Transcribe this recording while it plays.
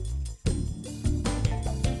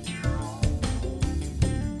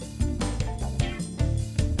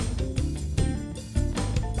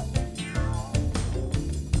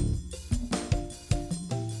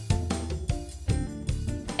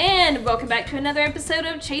And welcome back to another episode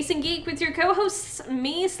of Chasing Geek with your co-hosts,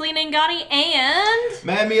 me, Selena and Gotti, and...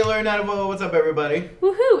 Matt Mueller, Natalie. What's up, everybody?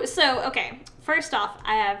 Woohoo! So, okay, first off,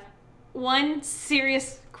 I have one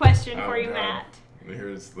serious question for you, God. Matt.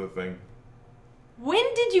 Here's the thing. When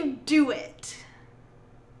did you do it?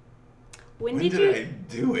 When did I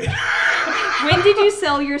do it? When did you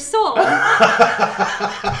sell your soul?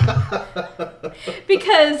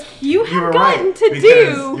 Because you have gotten to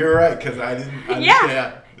do... You're right, because I didn't...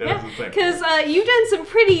 Yeah. That was the thing. Because you've done some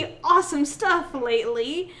pretty awesome stuff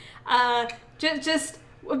lately. Just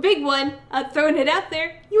a big one, throwing it out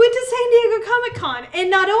there. You went to San Diego Comic-Con. And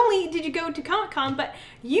not only did you go to Comic-Con, but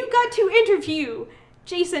you got to interview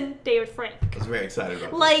Jason David Frank. I was very excited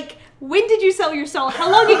about Like, when did you sell your soul? How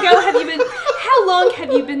long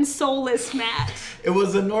have you been soulless, Matt? It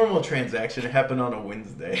was a normal transaction. It happened on a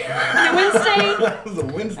Wednesday. A Wednesday? It was a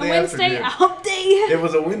Wednesday afternoon. A hump day? It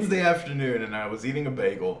was a Wednesday afternoon, and I was eating a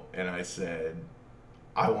bagel, and I said,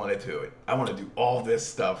 I want to do it. I want to do all this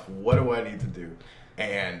stuff. What do I need to do?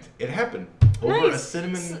 And it happened. Over a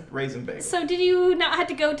cinnamon raisin bagel. So did you not have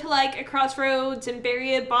to go to like a Crossroads and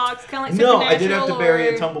bury a box, kind of like No, Supernatural? I did have to bury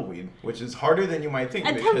a tumbleweed, which is harder than you might think.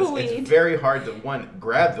 It's very hard to, one,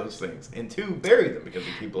 grab those things, and two, bury them because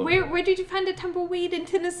of people. Where did you find a tumbleweed in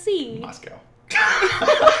Tennessee? Moscow.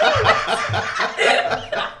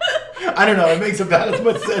 I don't know. It makes about as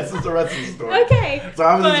much sense as the rest of the story. Okay. So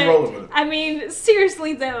I was just rolling with it. I mean,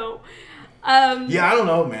 seriously though. Yeah, I don't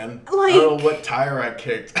know, man. I don't know what tire I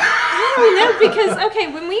kicked. I don't know because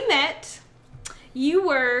when we met, you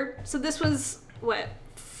were this was what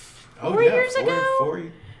 4 years ago.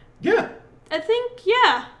 Yeah. I think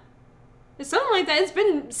it's something like that. It's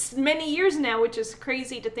been many years now, which is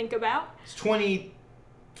crazy to think about. It's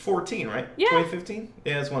 2014, right? Yeah. 2015.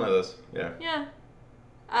 Yeah, it's one of those. Yeah. Yeah.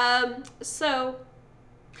 So.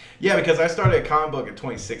 Yeah, because I started a comic book in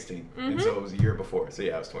 2016, and so it was a year before. So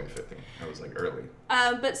yeah, it was 2015. I was like early.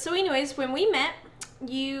 But so anyways, when we met,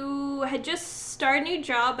 you had just started a new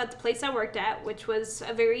job at the place I worked at, which was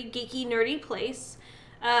a very geeky, nerdy place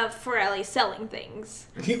for at least selling things.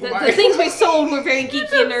 The things we sold were very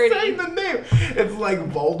geeky and nerdy. Saying the name. It's like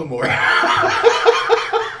Voldemort.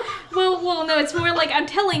 Well, no, it's more like I'm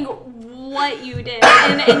telling what you did,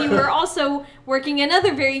 and you were also working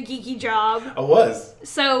another very geeky job. I was.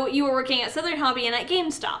 So you were working at Southern Hobby and at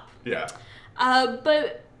GameStop. Yeah.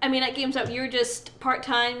 But I mean, at GameStop you were just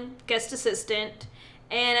part-time guest assistant,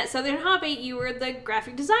 and at Southern Hobby you were the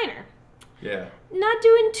graphic designer. Yeah. Not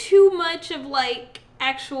doing too much of like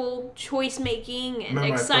actual choice making and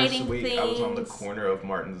exciting my first week, things. I was on the corner of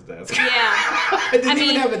Martin's desk. Yeah. I didn't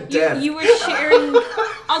even have a desk. You were sharing.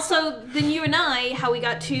 Also, then you and I, how we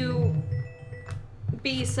got to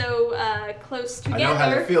be so close together. I know how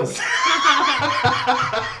that feels.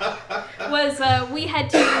 Was we had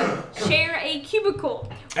to share a cubicle.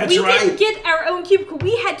 That's right. We didn't get our own cubicle.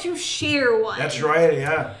 We had to share one. That's right,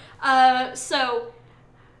 yeah. So,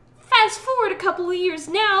 fast forward a couple of years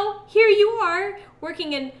now, here you are,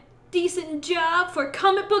 working a decent job for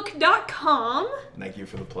comicbook.com. Thank you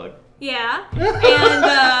for the plug. Yeah. And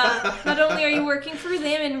not only are you working for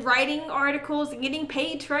them and writing articles and getting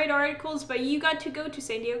paid to write articles, but you got to go to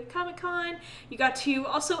San Diego Comic-Con. You got to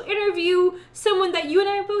also interview someone that you and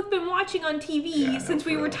I have both been watching on TV since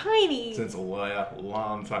we were tiny. Since a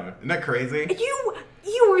long time. Isn't that crazy?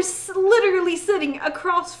 You were literally sitting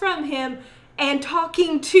across from him and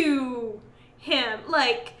talking to him.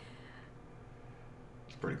 Like,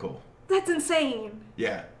 it's pretty cool. That's insane.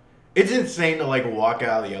 Yeah. It's insane to, like, walk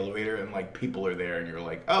out of the elevator and, like, people are there and you're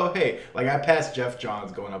like, oh, hey. Like, I passed Jeff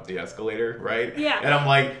Johns going up the escalator, right? Yeah. And I'm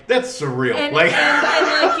like, that's surreal. And like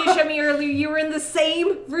you showed me earlier, you were in the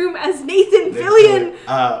same room as Nathan Fillion.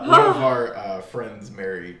 One of our friends,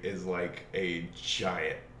 Mary, is, like, a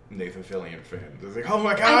giant Nathan Fillion fan. It's like, oh,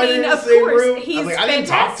 my God, in the same room. He's I was like, I didn't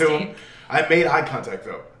talk to him. I made eye contact,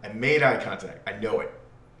 though. I know it.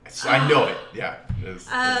 I know it. Yeah. It's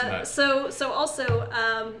nuts. So also,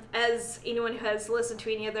 as anyone who has listened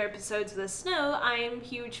to any other episodes of The Snow, I am a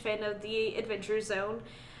huge fan of the Adventure Zone.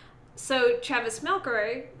 So Travis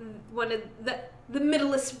Melker, one of the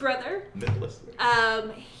Middleist brother,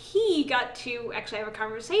 he got to actually have a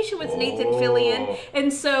conversation with Nathan Fillion,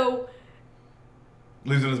 and so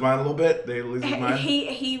losing his mind a little bit. They lose his mind.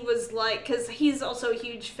 He was like, because he's also a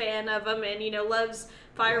huge fan of him, and loves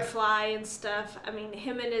Firefly and stuff. I mean,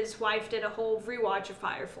 him and his wife did a whole rewatch of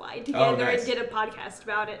Firefly together and did a podcast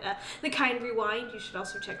about it. The Kind Rewind. You should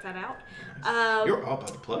also check that out. Nice. You're all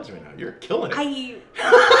about the plugs right now. You're killing it. I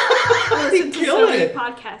listen to so many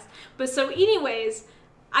podcasts. But so anyways,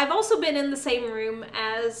 I've also been in the same room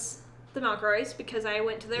as the McElroys because I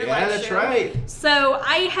went to their live show. Yeah, that's right. So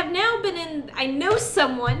I have now I know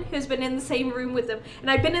someone who's been in the same room with them,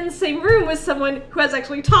 and I've been in the same room with someone who has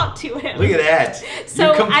actually talked to him. Look at that.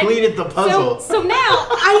 So you completed the puzzle. So now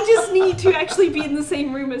I just need to actually be in the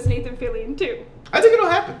same room as Nathan Fillion too. I think it'll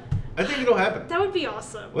happen. That would be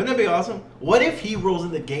awesome. Wouldn't that be awesome? What if he rolls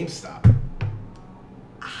into GameStop?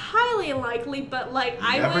 Highly unlikely, but like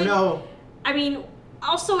You never know. I mean,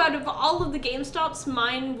 also out of all of the GameStops,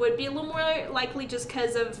 mine would be a little more likely just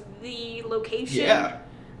because of the location. Yeah.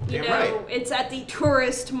 You know, right. It's at the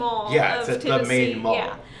tourist mall. Yeah, of it's at Tennessee. the main mall.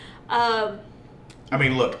 Yeah. I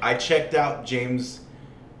mean, look, I checked out James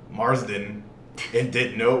Marsden and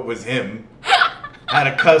didn't know it was him. Had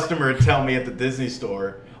a customer tell me at the Disney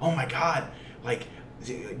store, "Oh my God, like,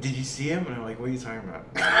 did you see him?" And I'm like, "What are you talking about?"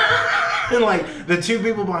 And like the two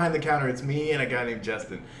people behind the counter, it's me and a guy named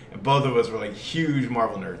Justin, and both of us were like huge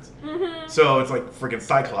Marvel nerds. Mm-hmm. So it's like freaking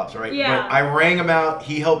Cyclops, right? Yeah. But I rang him out.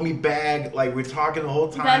 He helped me bag. Like we're talking the whole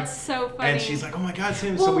time. That's so funny. And she's like, "Oh my God, it's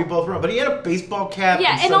him!" So we both run. But he had a baseball cap.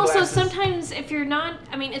 Yeah, and also sunglasses. sometimes if you're not,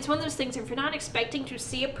 I mean, it's one of those things. If you're not expecting to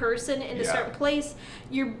see a person in a certain place,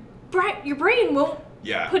 your brain won't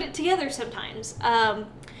put it together sometimes.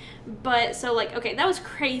 But so like, okay, that was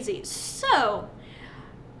crazy. So,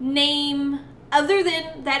 name, other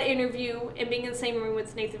than that interview and being in the same room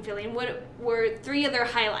with Nathan Fillion, what were 3 other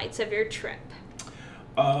highlights of your trip?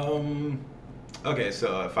 Okay,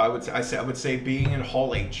 so if I would say being in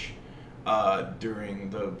Hall H during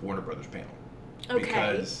the Warner Brothers panel.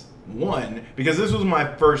 Okay. Because this was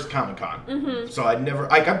my first Comic-Con. Mm-hmm. So I've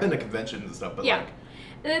been to conventions and stuff, but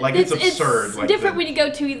like it's absurd. It's different when you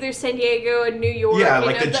go to either San Diego or New York. Yeah,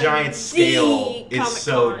 like the giant scale is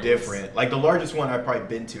so Comic-Cons. Different. Like the largest one I've probably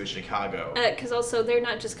been to is Chicago. Because also they're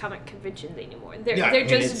not just comic conventions anymore. They're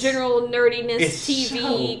just general nerdiness,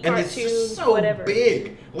 TV, cartoons, and it's so whatever.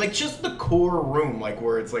 Big. Like just the core room, like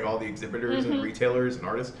where it's like all the exhibitors and retailers and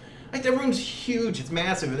artists. Like that room's huge. It's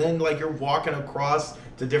massive. And then like you're walking across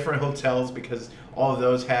to different hotels because all of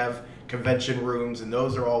those have convention rooms and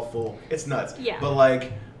those are all full. It's nuts. Yeah. But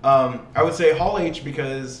like I would say Hall H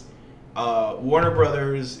because Warner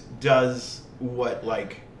Brothers does what,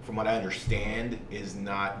 like, from what I understand, is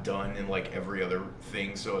not done in like every other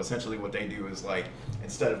thing. So essentially what they do is like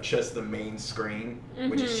instead of just the main screen,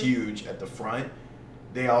 which is huge at the front,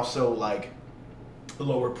 they also like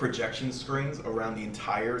lower projection screens around the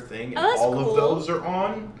entire thing, and all of those are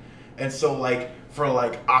on. And so like for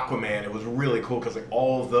like Aquaman, it was really cool because like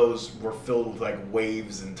all of those were filled with like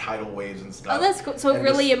waves and tidal waves and stuff. Oh, that's cool. So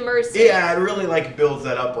really immersive. Yeah, it really like builds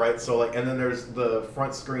that up, right? So like, and then there's the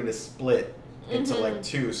front screen is split into like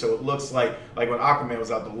 2, so it looks like when Aquaman was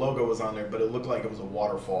out, the logo was on there, but it looked like it was a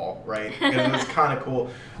waterfall, right? And it was kind of cool.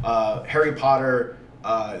 Harry Potter,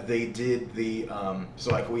 they did the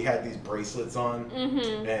so like we had these bracelets on,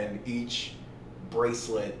 and each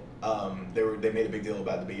bracelet. They made a big deal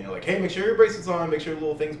about the beginning, like, hey, make sure your bracelet's on, make sure the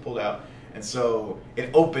little thing's pulled out, and so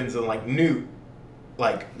it opens and like Newt,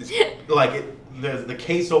 the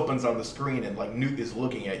case opens on the screen and like Newt is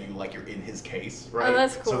looking at you like you're in his case, right? Oh,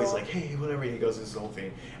 that's cool. So he's like, hey, whatever, and he goes this whole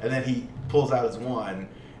thing, and then he pulls out his wand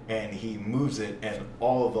and he moves it, and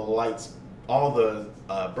all of the lights, all the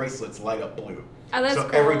bracelets light up blue. Oh, that's so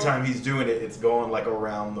cool. Every time he's doing it, it's going like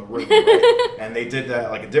around the room, right? And they did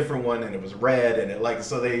that like a different one, and it was red, and it like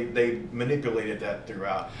so they manipulated that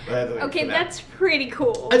throughout. Okay, that's pretty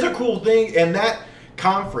cool. It's a cool thing, and that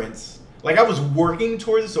conference, like I was working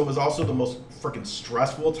towards it, so it was also the most freaking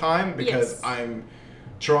stressful time because I'm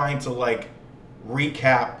trying to like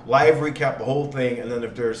live recap the whole thing, and then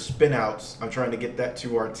if there's spin outs, I'm trying to get that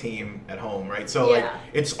to our team at home, right? So like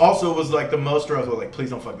it's also was like the most stressful, like please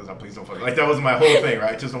don't fuck this up, please don't fuck it. Like that was my whole thing,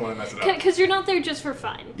 right? I just don't want to mess it up. Because you're not there just for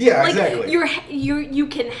fun. Yeah, like, exactly. You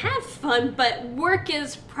can have fun, but work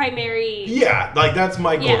is primary. Yeah, like that's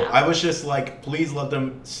my goal. Yeah. I was just like, please let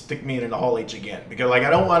them stick me in the Hall H again, because like I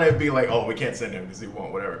don't want to be like, oh, we can't send him because he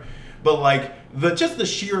won't, whatever. But like the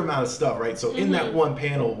sheer amount of stuff, right? So in that one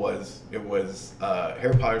panel was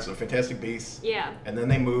Harry Potter, so Fantastic Beasts. Yeah. And then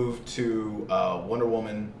they moved to Wonder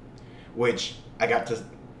Woman, which I got to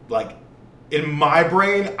like in my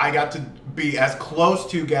brain I got to be as close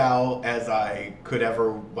to Gal as I could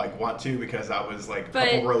ever like want to, because I was like a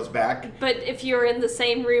couple rows back. But if you're in the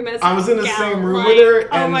same room as I was in the Gal, same room like, with her,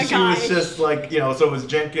 and oh she was just like, so it was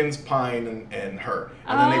Jenkins, Pine, and her.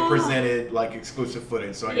 And then they presented like exclusive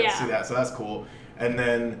footage, so I got to see that. So that's cool. And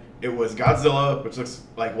then it was Godzilla, which looks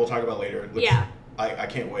like we'll talk about later. I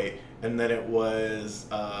can't wait. And then it was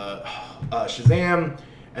Shazam,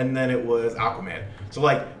 and then it was Aquaman. So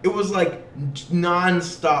like it was like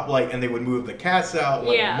non-stop, like, and they would move the cats out,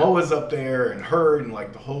 like Moa's up there and Herd and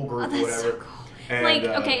like the whole group, that's whatever. So cool. And, like,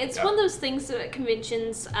 okay, it's one of those things at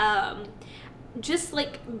conventions, just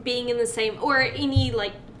like being in the same, or any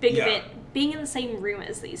like big event, being in the same room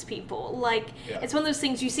as these people. Like, it's one of those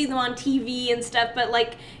things, you see them on TV and stuff, but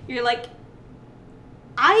like, you're like,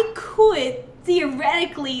 I could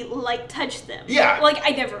theoretically like touch them. Yeah. Like, I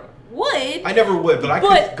never would, but I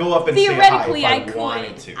could go up and say hi if I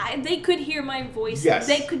wanted to. They could hear my voice. Yes.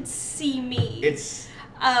 They could see me. It's...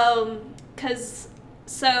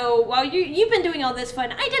 So while you've been doing all this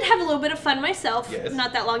fun, I did have a little bit of fun myself. Yes.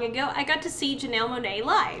 Not that long ago. I got to see Janelle Monáe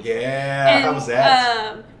live. Yeah, and, how was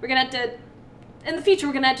that? We're gonna have to, in the future,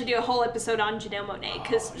 we're gonna have to do a whole episode on Janelle Monáe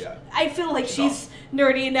because I feel like she's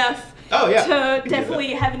nerdy enough to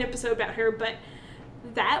definitely have an episode about her. But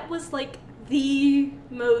that was like the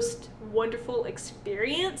most wonderful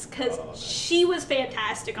experience because she was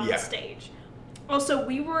fantastic on the stage. Also,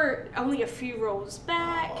 we were only a few rows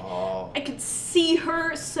back. I could see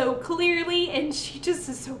her so clearly, and she just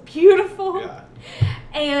is so beautiful. Yeah.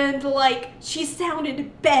 And, like, she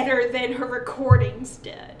sounded better than her recordings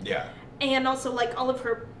did. Yeah. And also, like, all of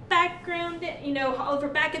her background, all of her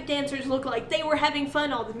backup dancers looked like they were having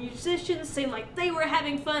fun. All the musicians seemed like they were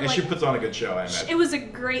having fun. And like, she puts on a good show, I imagine. It was a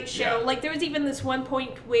great show. Yeah. Like, there was even this one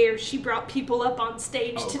point where she brought people up on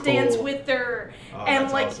stage to dance with her.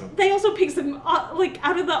 And, like, awesome. They also picked some, like,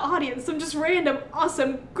 out of the audience, some just random,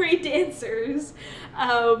 awesome, great dancers.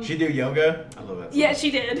 She do yoga? I love that song. Yeah,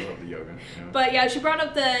 she did. I love the yoga. Yeah. But, yeah, she brought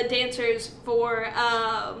up the dancers for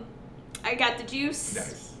I Got the Juice.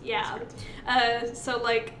 Nice. Yeah. So,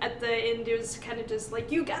 like, at the end, it was kind of just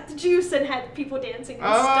like, you got the juice, and had people dancing and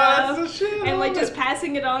stuff. That's so shit. And, like, just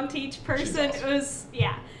passing it on to each person. Awesome. It was,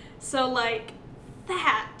 So, like,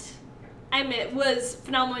 that, I mean, it was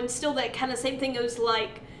phenomenal. And still that kind of same thing. It was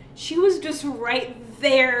like, she was just right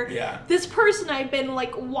there. Yeah. This person I've been,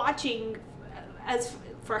 like, watching as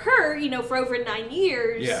for her, for over 9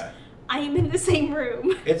 years. Yeah. I am in the same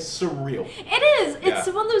room. It's surreal. It is. It's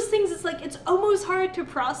one of those things, it's like, it's almost hard to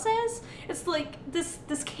process. It's like, this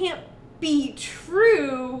can't be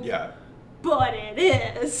true. Yeah. But it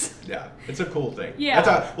is. Yeah. It's a cool thing. Yeah.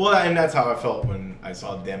 That's how I felt when I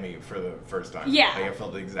saw Demi for the first time. Yeah. Like, I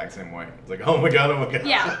felt the exact same way. It's like, oh my god.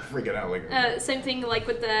 Yeah. Freaking out. Like, same thing, like,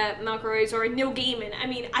 with the McElroys or Neil Gaiman. I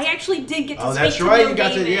mean, I actually did get to speak that's to right. Neil You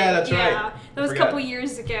got Gaiman. That's right. That was a couple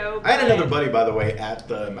years ago. I had another buddy, by the way, at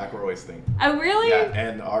the McElroys thing. Oh, really? Yeah,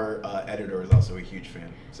 and our editor is also a huge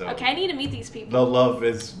fan. So okay, I need to meet these people. The love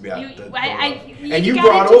is, you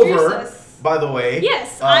brought over, by the way.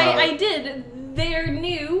 Yes, I did. They're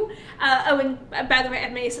new. And by the way,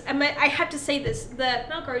 I have to say this. The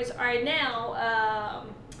McElroys are now,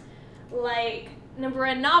 number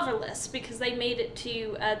one novelists because they made it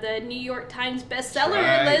to the New York Times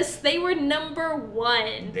bestseller list. They were number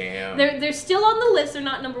one. Damn. They're still on the list. They're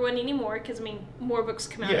not number one anymore because, I mean, more books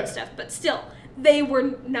come out and stuff. But still, they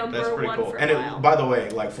were number one for a while. And by the way,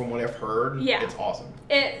 like, from what I've heard, it's awesome.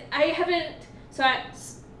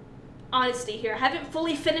 Honesty here, I haven't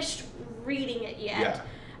fully finished reading it yet. Yeah.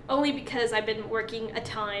 Only because I've been working a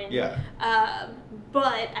ton. Yeah.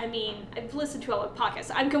 But, I mean, I've listened to all the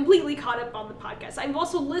podcasts. I'm completely caught up on the podcast. I've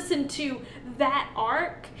also listened to that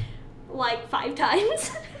arc, like, 5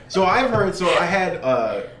 times. So I've heard, I had,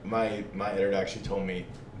 my editor actually told me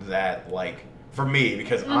that, like, for me,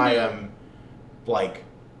 because I am, like,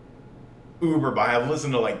 uber behind. I've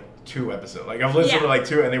listened to, like, 2 episodes. Like, I've listened to, like,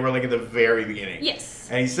 2, and they were, like, at the very beginning. Yes.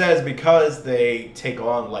 And he says because they take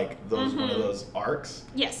on, like, those one of those arcs.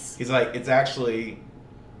 Yes. He's like, it's actually,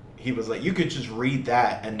 he was like, you could just read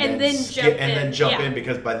that and then jump in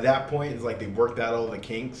because by that point, it's like they worked out all the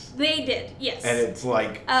kinks. They did, yes. And it's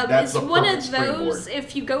like, that's the perfect one of those,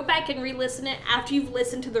 if you go back and re-listen it after you've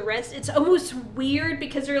listened to the rest, it's almost weird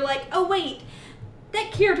because you're like, oh, wait,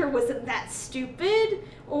 that character wasn't that stupid.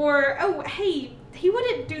 Or, oh, hey, he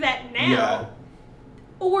wouldn't do that now. Yeah.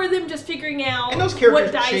 Or them just figuring out and those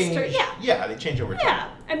characters what change. Yeah, they change over time.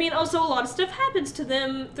 Yeah, I mean, also a lot of stuff happens to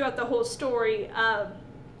them throughout the whole story.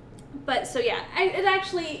 But so yeah, it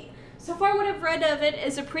actually, so far what I've read of it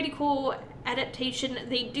is a pretty cool adaptation.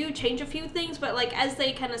 They do change a few things, but like as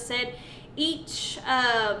they kind of said, each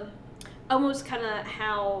almost kind of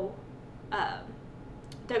how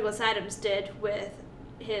Douglas Adams did with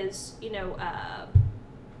his,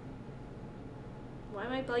 why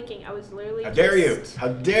am I blanking? I was literally How dare you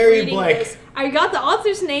blank? This. I got the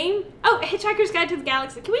author's name. Oh, Hitchhiker's Guide to the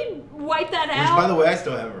Galaxy. Can we wipe that out? Which, by the way, I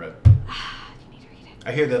still haven't read. You need to read it.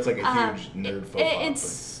 I hear that's like a huge nerd folk.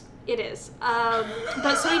 It is.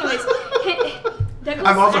 But so anyways, Douglas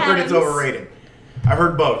I've also heard Adams, it's overrated. I've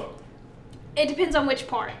heard both. It depends on which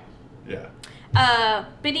part. Yeah. But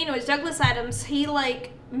anyways, Douglas Adams, he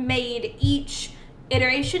like made each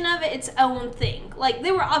iteration of it its own thing. Like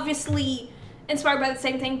they were obviously inspired by the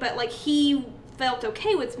same thing, but like he felt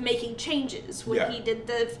okay with making changes when he did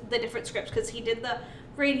the different scripts, because he did the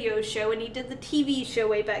radio show and he did the TV show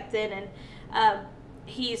way back then, and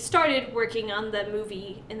he started working on the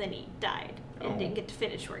movie and then he died and didn't get to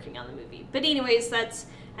finish working on the movie. But anyways,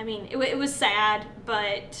 it was sad,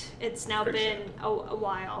 but it's now been a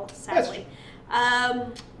while, sadly.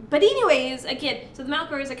 But anyways, again, so the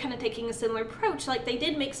Malkers are kind of taking a similar approach. Like, they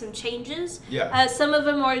did make some changes. Yeah. Some of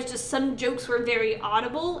them are just, some jokes were very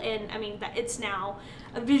audible, and, it's now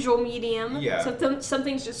a visual medium. Yeah. So some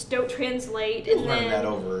things just don't translate. You'll learn that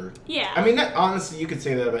over... Yeah. Honestly, you could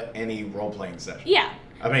say that about any role-playing session. Yeah.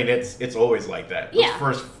 It's always like that. Those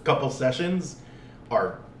first couple sessions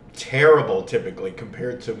are terrible typically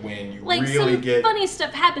compared to when you really get funny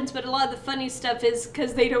stuff happens, but a lot of the funny stuff is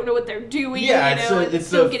because they don't know what they're doing. It's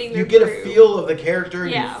still getting you their get groove. a feel of the character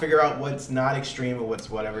and Yeah. you figure out what's not extreme and what's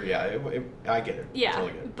whatever. I get it. Yeah,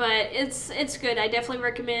 totally get it. But it's good. I definitely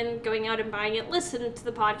recommend going out and buying it. Listen to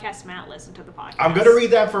the podcast, Matt. Listen to the podcast. I'm gonna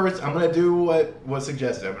read that first. I'm gonna do what was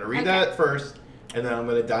suggested. I'm gonna read that first, and then I'm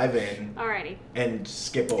gonna dive in. Alrighty. And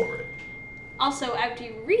skip over it. Also, after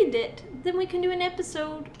you read it, then we can do an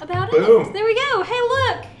episode about Boom. it. There we go. Hey,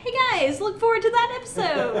 look. Hey, guys. Look forward to that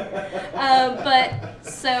episode.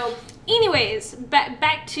 Anyways,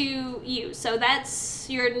 back to you. So that's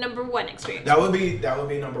your number one experience. That would be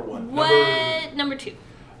number one. Number two?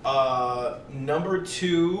 Number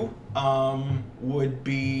two would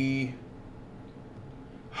be...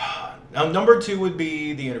 number two would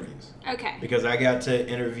be the interviews. Okay. Because I got to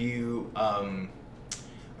interview...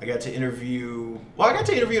 I got to interview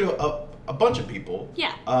a bunch of people.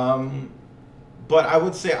 Yeah. But I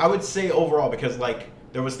would say overall, because like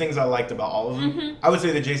there was things I liked about all of them. Mm-hmm. I would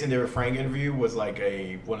say the Jason David Frank interview was like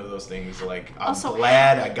one of those things. Like I'm Also,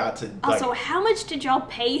 glad I got to. Also, how much did y'all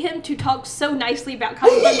pay him to talk so nicely about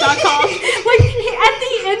comicbook.com? Like at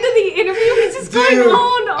the end of the interview, he's just going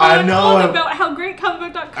on about how great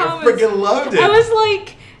comicbook.com is. I freaking loved it. I was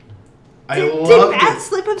like, did Matt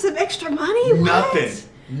slip him some extra money? Nothing.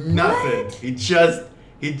 What? He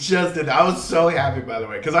just did. I was so happy, by the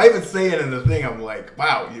way, because I even say it in the thing. I'm like,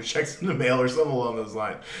 wow, your check's in the mail or something along those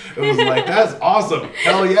lines. It was like, that's awesome.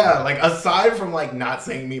 Hell yeah. Like, aside from like not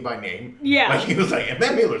saying me by name. Yeah. Like, he was like, and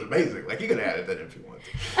Matt Mueller's amazing. Like, you could have added that if you wanted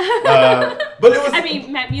to. But it was.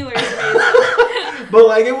 Matt Mueller is amazing. But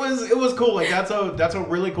like, it was cool. Like, that's a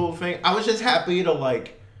really cool thing. I was just happy to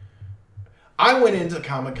like. I went into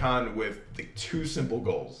Comic-Con with the two simple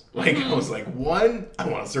goals. Like, I was like, one, I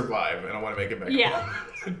want to survive and I want to make it back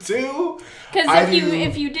home. Two, because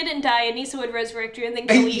if you didn't die, Anissa would resurrect you and then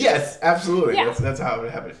kill you. Yes, absolutely. Yeah. That's how it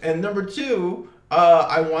would happen. And number two,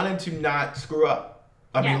 I wanted to not screw up.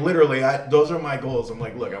 I mean, literally, those are my goals. I'm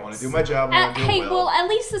like, look, I want to do my job. I want to do it well. At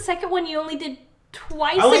least the second one you only did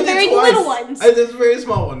twice, and very little ones. And there's very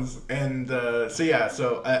small ones, and and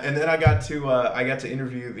then I got to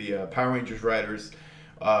interview the Power Rangers writers,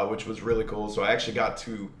 which was really cool. So I actually got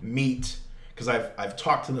to meet, because I've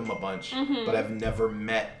talked to them a bunch, but I've never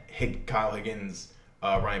met Kyle Higgins,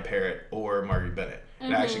 Ryan Parrott, or Marguerite Bennett,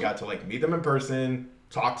 and I actually got to like meet them in person,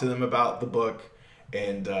 talk to them about the book,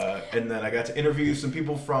 and then I got to interview some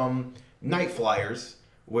people from Night Flyers,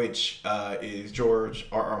 which is George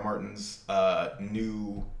R.R. Martin's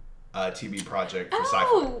new TV project for Sci-Fi.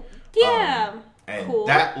 Oh, yeah. And cool.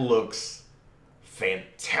 that looks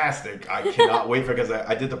fantastic. I cannot wait for it, because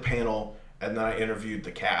I did the panel and then I interviewed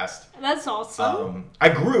the cast. That's awesome. I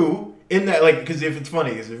grew in that, like, because if it's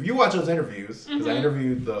funny, is if you watch those interviews, because I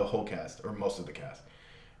interviewed the whole cast, or most of the cast,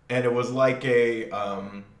 and it was like a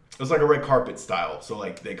red carpet style. So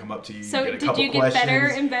like they come up to you, so you get a couple did you questions. get better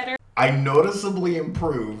and better? I noticeably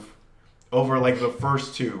improve over like the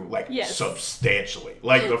first two, like substantially.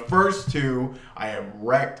 Like the first two, I am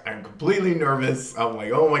wrecked. I'm completely nervous. I'm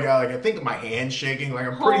like, oh my God, like I think my hand's shaking. Like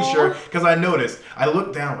I'm pretty sure, because I noticed. I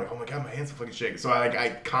looked down, like, oh my God, my hands are fucking shaking. So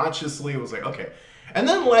I consciously was like, okay. And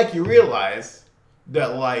then like you realize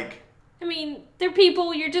that like. I mean, they're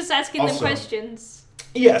people. You're just asking them questions.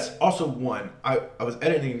 Yes. Also, one, I was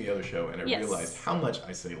editing the other show and I realized how much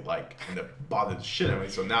I say like, and it bothered the shit out of me.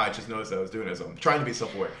 So now I just noticed that I was doing it. So I'm trying to be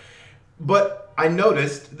self-aware. But I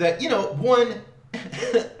noticed that, one,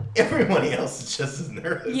 everybody else is just as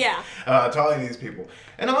nervous talking to these people.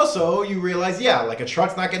 And also, you realize, like a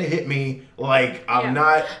truck's not going to hit me. Like, I'm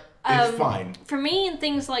not... It's fine. For me and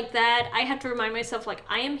things like that, I have to remind myself, like,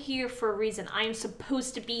 I am here for a reason. I am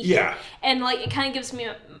supposed to be here. And, like, it kind of gives me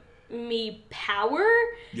me power.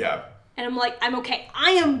 Yeah. And I'm like, I'm okay.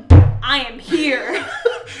 I am here.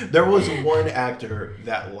 There was one actor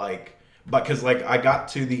that because I got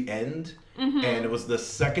to the end, and it was the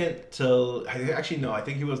second to, actually no, I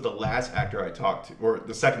think he was the last actor I talked to, or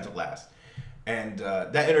the second to last. And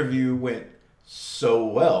that interview went so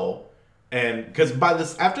well. And because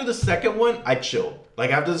after the second one, I chilled.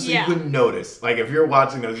 Like after this, you couldn't notice. Like if you're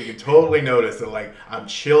watching those, you can totally notice that like I'm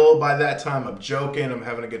chill by that time. I'm joking. I'm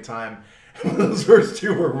having a good time. Those first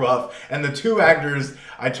two were rough. And the two actors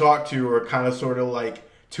I talked to were kind of sort of like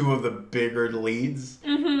two of the bigger leads.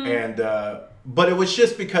 And but it was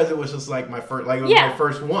just because it was just like my first, like it was my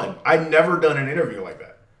first one. I'd never done an interview like that.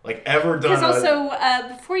 Like ever done. Because also,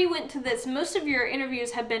 before you went to this, most of your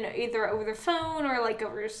interviews have been either over the phone or like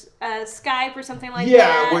over Skype or something like that.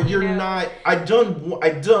 Yeah, well, you're not. I've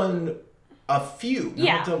done a few.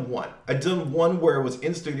 Yeah. I've done one. I've done one where it was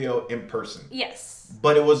in studio in person. Yes.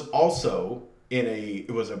 But it was also it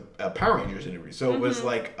was a Power Rangers interview, so it was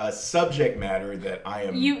like a subject matter that I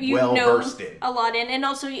am well versed in. A lot in, and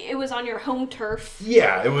also it was on your home turf.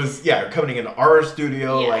 Yeah, it was coming into our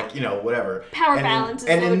studio, like whatever. Power balance is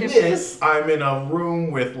a little different. And in this, I'm in a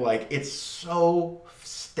room with it's so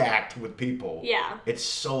stacked with people. Yeah. It's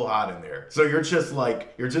so hot in there. So you're just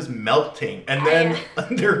melting. And then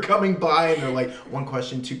they're coming by and they're like, one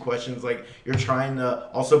question, two questions. Like you're trying to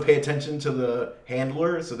also pay attention to the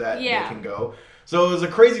handler so that they can go. So it was a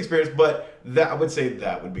crazy experience, but I would say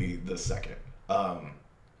that would be the second.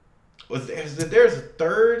 There's a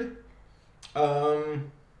third?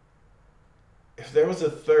 If there was a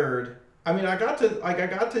third, I mean, I got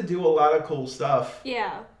to do a lot of cool stuff.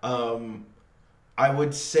 Yeah. I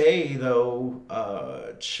would say though,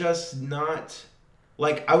 just not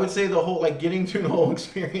I would say the whole getting through the whole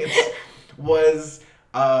experience was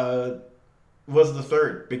the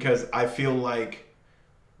third, because I feel like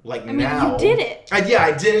now you did it. I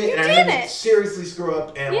did it, and I didn't it. seriously screw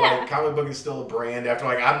up. And comic book is still a brand. After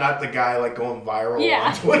I'm not the guy going viral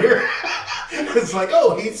on Twitter. It's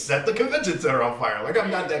he set the convention center on fire.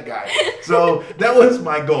 I'm not that guy. So that was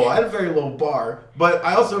my goal. I had a very low bar, but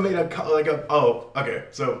I also made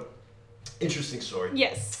so interesting story.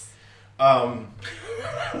 Yes.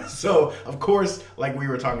 So of course, like we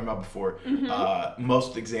were talking about before,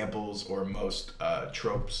 most examples or most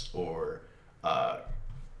tropes or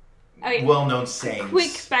well-known sayings. Quick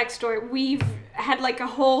backstory. We've had a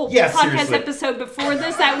whole podcast episode before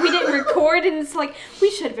this that we didn't record, and it's we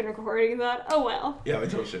should have been recording that. Oh well. Yeah, we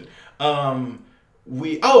totally should. No,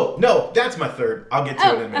 that's my third. I'll get to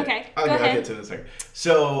it in a minute. Okay. I'll get to it in a second.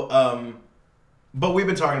 So, but we've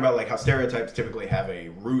been talking about how stereotypes typically have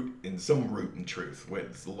some root in truth, whether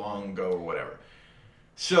it's long ago or whatever.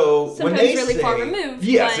 So sometimes when they really say, far removed.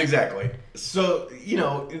 Yes, exactly. So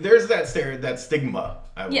there's that stigma,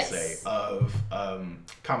 I would say, of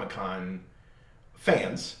Comic-Con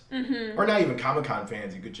fans, or not even Comic-Con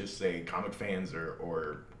fans. You could just say comic fans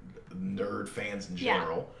or nerd fans in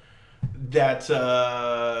general. That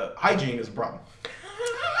hygiene is a problem.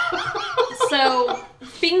 So,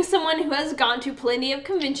 being someone who has gone to plenty of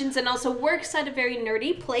conventions and also works at a very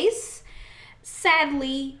nerdy place,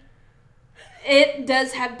 sadly, it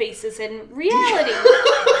does have basis in reality.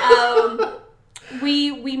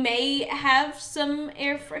 We may have some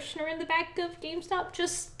air freshener in the back of GameStop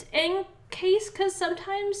just in case, because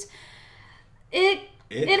sometimes it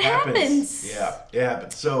happens. Yeah, it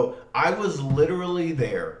happens. So I was literally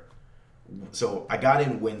there. So I got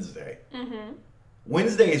in Wednesday.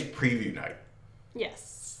 Wednesday is preview night.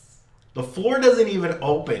 Yes. The floor doesn't even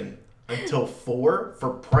open until 4 for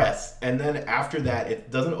press, and then after that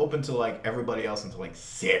it doesn't open to everybody else until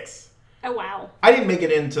 6. Oh wow. I didn't make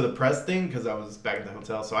it into the press thing because I was back at the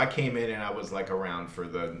hotel, so I came in and I was around for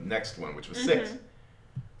the next one, which was 6. So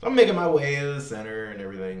I'm making my way to the center and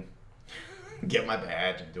everything, get my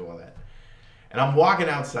badge and do all that, and I'm walking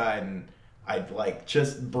outside and I'd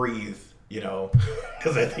just breathe,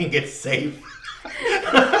 because I think it's safe.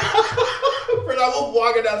 But I'm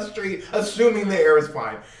walking down the street assuming the air is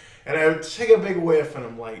fine. And I take a big whiff, and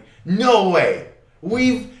I'm like, no way.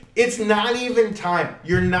 It's not even time.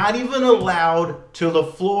 You're not even allowed to the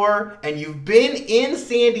floor, and you've been in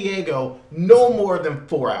San Diego no more than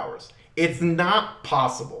 4 hours. It's not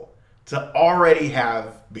possible to already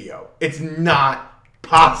have BO. It's not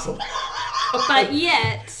possible. But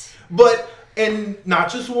yet. And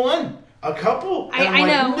not just one. A couple. And I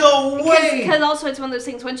know. No way. Because also it's one of those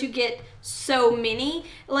things, once you get so many,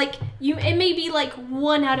 it may be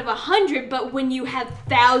 1 out of 100, but when you have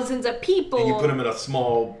thousands of people. And you put them in not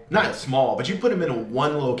small, but you put them in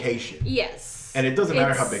one location. Yes. And it doesn't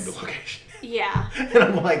matter how big the location Yeah. And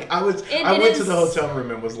I'm like, I went to the hotel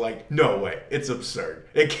room and was like, no way, it's absurd.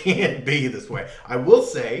 It can't be this way. I will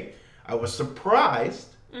say, I was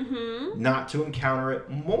surprised not to encounter it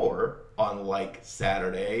more on like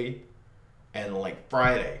Saturday and like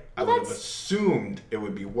Friday. I would have assumed it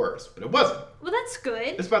would be worse, but it wasn't. Well, that's good.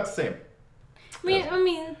 It's about the same. At least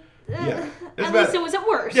it wasn't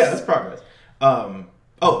worse. Yeah, that's progress.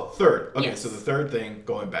 Third. Okay, so the third thing,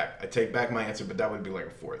 going back. I take back my answer, but that would be like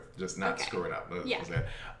a fourth. Just not screwing up. Yeah.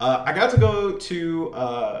 I got to go to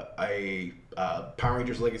a Power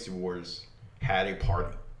Rangers Legacy Wars had a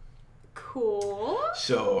party. Cool.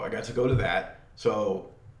 So I got to go to that. So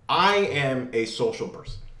I am a social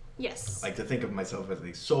person. Yes. I like to think of myself as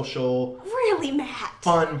a social... Really, Matt?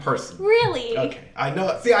 Fun person. Really? Okay. I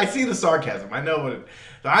know. See, I see the sarcasm. I know what it...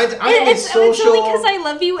 I am a social... It's only because I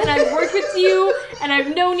love you and I've worked with you and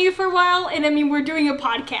I've known you for a while and I mean, we're doing a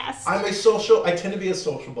podcast. I'm a social... I tend to be a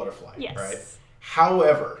social butterfly. Yes. Right?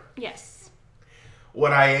 However... Yes.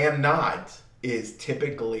 What I am not is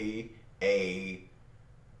typically a...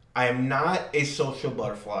 I am not a social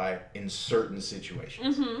butterfly in certain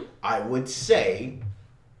situations. Mm-hmm. I would say...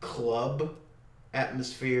 club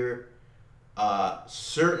atmosphere,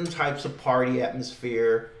 certain types of party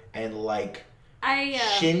atmosphere, and like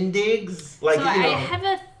shindigs. Like, so I have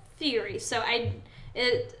a theory. So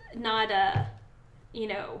not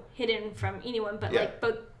hidden from anyone, but like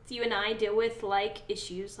both you and I deal with like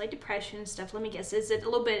issues like depression and stuff. Let me guess, is it a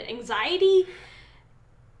little bit anxiety?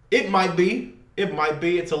 It might be.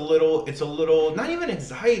 It's a little not even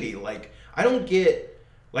anxiety. Like I don't get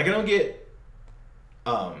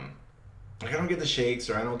the shakes,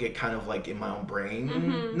 or I don't get kind of like in my own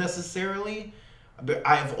brain necessarily. But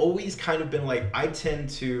I've always kind of been like, I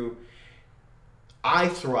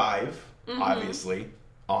thrive, obviously,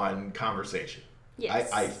 on conversation.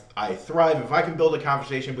 Yes. I thrive if I can build a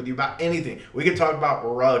conversation with you about anything. We could talk about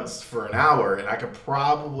rugs for an hour, and I could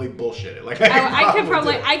probably bullshit it. Like I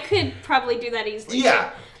could probably do that easily.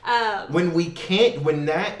 Yeah. When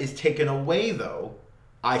that is taken away, though,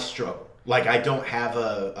 I struggle. Like, I don't have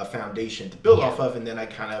a foundation to build off of, and then I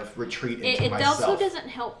kind of retreat into myself. It also doesn't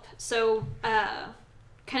help. So,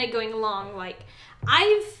 kind of going along, like,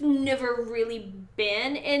 I've never really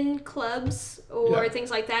been in clubs or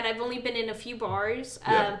things like that. I've only been in a few bars.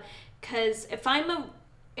 Because if I'm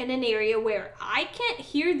in an area where I can't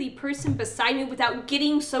hear the person beside me without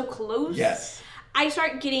getting so close, I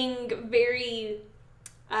start getting very,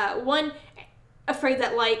 afraid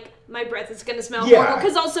that, like, my breath is going to smell horrible.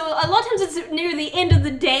 Because also, a lot of times it's near the end of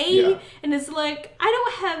the day, and it's like, I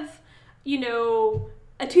don't have,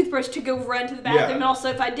 a toothbrush to go run to the bathroom. And also,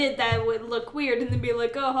 if I did, that would look weird, and then be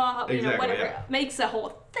like, whatever. It makes a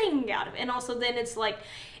whole thing out of it. And also, then it's like,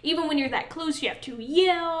 even when you're that close, you have to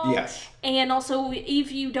yell. Yes. And also,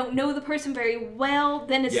 if you don't know the person very well,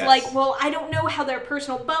 then it's like, well, I don't know how their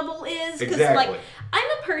personal bubble is. Because, like, I'm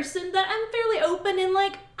a person that I'm fairly open and,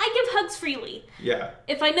 like, I give hugs freely. Yeah.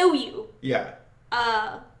 If I know you. Yeah.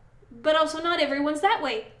 But also, not everyone's that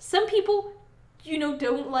way. Some people,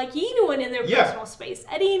 don't like anyone in their personal space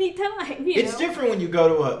at any time. It's different when you go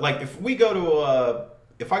to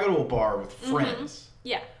if I go to a bar with friends.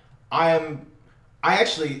 Yeah. I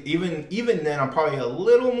actually, even then, I'm probably a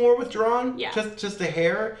little more withdrawn, just a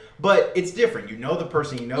hair, but it's different. You know the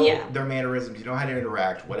person, you know their mannerisms, you know how to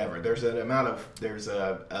interact, whatever. There's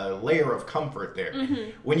a layer of comfort there.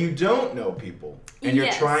 Mm-hmm. When you don't know people, and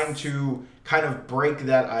you're trying to kind of break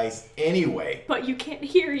that ice anyway. But you can't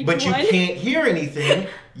hear anyone. But you can't hear anything.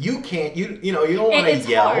 You can't, you don't want to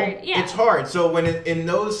yell. Hard. Yeah. It's hard. So when in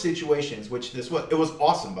those situations, which it was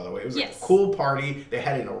awesome, by the way. It was a cool party. They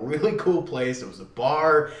had it in a really cool place. It was a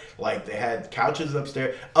bar. Like, they had couches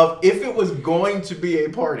upstairs. If it was going to be a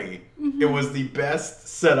party, it was the best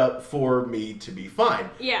setup for me to be fine.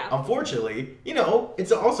 Yeah. Unfortunately,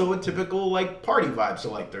 it's also a typical, like, party vibe.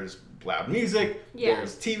 So, like, there's loud music,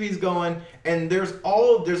 there's TVs going, and there's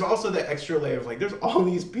also the extra layer of, like, there's all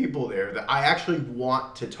these people there that I actually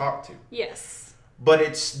want to talk to. Yes. But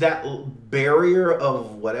it's that barrier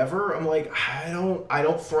of whatever. I'm like, I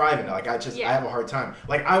don't thrive in it. Like, I have a hard time.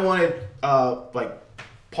 Like, I wanted, like,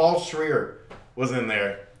 Paul Schreer was in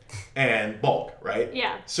there, and Bulk, right?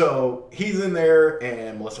 Yeah. So he's in there,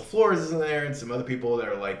 and Melissa Flores is in there, and some other people that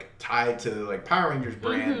are, like, tied to, like, Power Rangers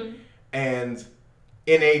brand, and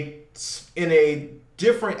in a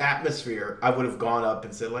different atmosphere, I would have gone up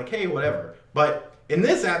and said, like, hey, whatever. But in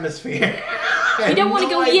this atmosphere, you don't want to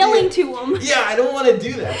go yelling to them. Yeah, I don't want to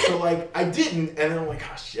do that. So, like, I didn't, and then I'm like,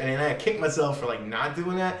 oh, shit. And I kicked myself for, like, not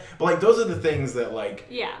doing that. But, like, those are the things that, like,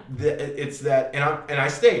 it's that, and I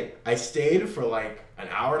stayed. I stayed for, like, an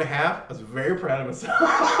hour and a half. I was very proud of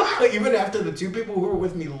myself. Even after the 2 people who were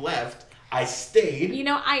with me left, I stayed. You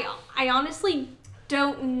know, I honestly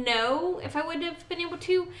don't know if I would have been able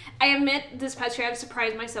to. I admit this past year I've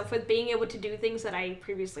surprised myself with being able to do things that I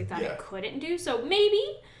previously thought I couldn't do. So maybe.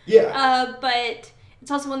 Yeah. But it's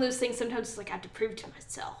also one of those things sometimes it's like I have to prove to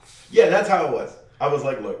myself. Yeah, that's how it was. I was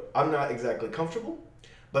like, look, I'm not exactly comfortable,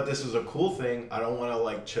 but this is a cool thing. I don't want to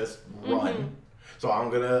like just run. Mm-hmm. So I'm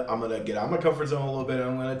gonna get out of my comfort zone a little bit.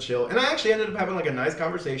 I'm gonna chill. And I actually ended up having like a nice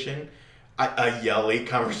conversation. A yelly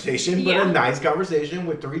conversation, but a nice conversation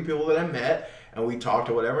with 3 people that I met, and we talked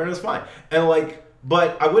or whatever, and it was fine. And like,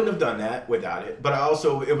 but I wouldn't have done that without it. But I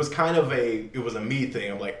also, it was kind of it was a me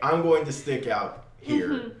thing. I'm like, I'm going to stick out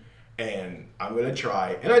here, and I'm gonna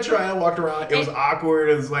try. And I tried. I walked around. It was awkward.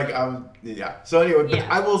 It was like So anyway, but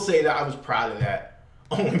I will say that I was proud of that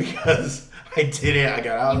only because I did it. I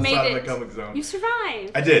got outside of my comfort zone. You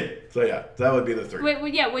survived. I did. So yeah, that would be the 3. Well,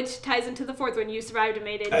 yeah, which ties into the 4th one. You survived and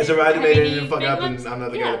made it. I survived and made it and fuck up, and I'm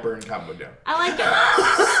not the guy that burned cottonwood down. I like it.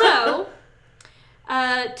 So,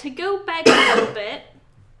 to go back a little bit,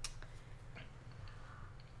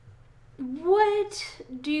 what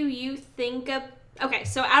do you think of... Okay,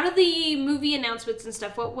 so out of the movie announcements and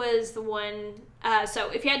stuff, what was the one... so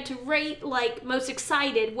if you had to rate, like, most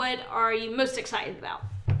excited, what are you most excited about?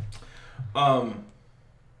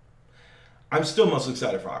 I'm still most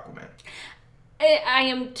excited for Aquaman. I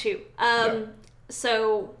am too.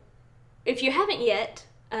 So, if you haven't yet,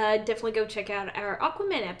 definitely go check out our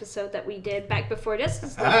Aquaman episode that we did back before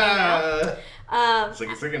Justice League came out. Sing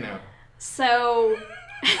it now. So...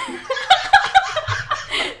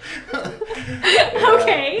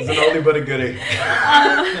 Okay. It's an oldie but a goodie.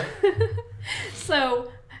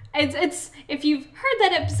 So, it's if you've heard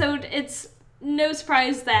that episode, it's no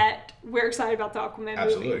surprise that we're excited about the Aquaman movie.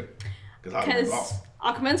 Absolutely. Because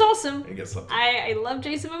Aquaman's awesome. I love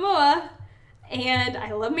Jason Momoa, and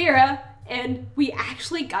I love Mira, and we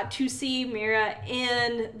actually got to see Mira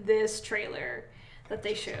in this trailer that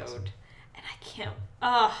they showed. Awesome. And I can't...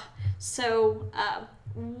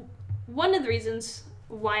 one of the reasons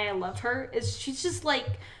why I love her is she's just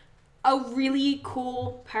like a really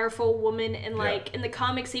cool, powerful woman, and like in the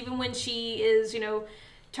comics, even when she is,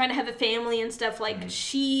 trying to have a family and stuff, like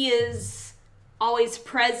she is always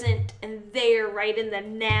present and there right in the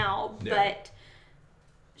now, but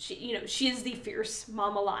she is the fierce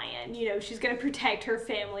mama lion. She's going to protect her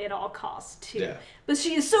family at all costs too. Yeah. But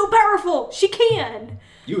she is so powerful. She can.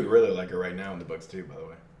 You would really like her right now in the books too, by the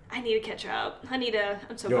way. I need to catch up. I'm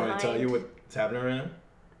so behind. You want me to tell you what's happening right now?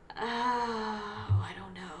 I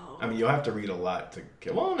don't know. I mean, you'll have to read a lot to...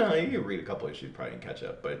 Well, no, you can read a couple issues probably and catch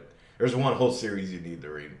up, but there's one whole series you need to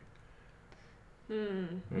read.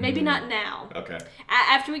 Maybe not now. Okay.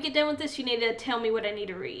 After we get done with this, you need to tell me what I need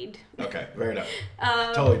to read. Okay, fair enough.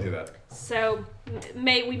 Totally do that. So,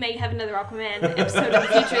 we may have another Aquaman episode in the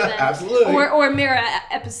future then. Absolutely. Or a Mira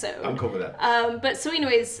episode. I'm cool with that. But so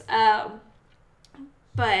anyways,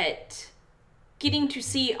 but getting to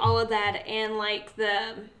see all of that, and like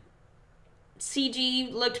the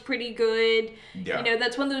CG looked pretty good. Yeah.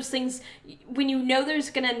 That's one of those things when there's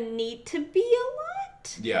gonna need to be a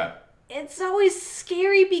lot. Yeah. It's always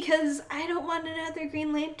scary because I don't want another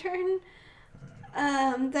Green Lantern.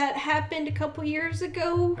 That happened a couple years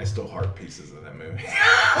ago. I still heart pieces of that movie.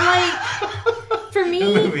 Like, for me,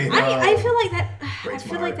 I feel like that. I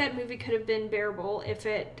feel like that movie could have been bearable if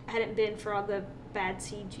it hadn't been for all the bad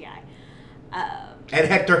CGI. And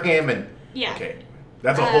Hector Hammond. Yeah. Okay,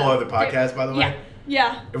 that's a whole other podcast, by the way.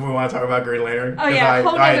 Yeah. If we want to talk about Green Lantern. Oh yeah,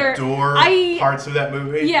 I adore parts of that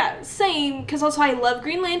movie. Yeah, same. Because also I love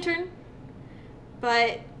Green Lantern.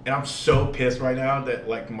 But... And I'm so pissed right now that,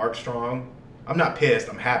 like, Mark Strong... I'm not pissed,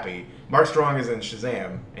 I'm happy. Mark Strong is in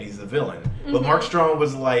Shazam, and he's the villain. Mm-hmm. But Mark Strong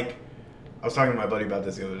was like... I was talking to my buddy about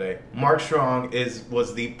this the other day. Mark Strong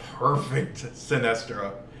was the perfect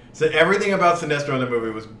Sinestro. So everything about Sinestro in the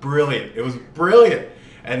movie was brilliant. It was brilliant.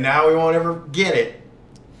 And now we won't ever get it.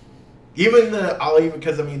 Because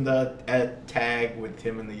the tag with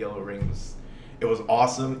him in the yellow ring it was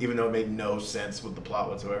awesome, even though it made no sense with the plot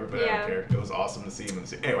whatsoever, but I don't care. It was awesome to see him.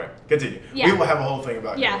 Anyway, continue. Yeah. We will have a whole thing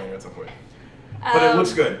about Green Lantern at some point. But it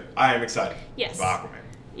looks good. I am excited. Yes. For Aquaman.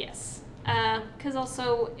 Yes. Because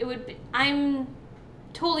also, I'm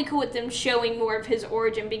totally cool with them showing more of his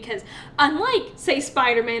origin, because unlike, say,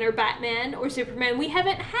 Spider-Man or Batman or Superman, we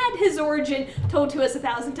haven't had his origin told to us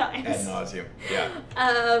 1,000 times. Ad nauseum.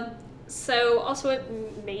 Yeah. So, also,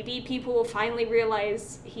 maybe people will finally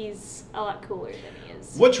realize he's a lot cooler than he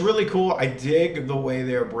is. What's really cool, I dig the way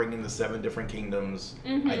they're bringing the 7 different kingdoms.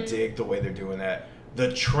 Mm-hmm. I dig the way they're doing that.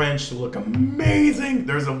 The trench look amazing.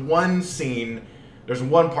 There's one scene there's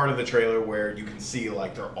one part of the trailer where you can see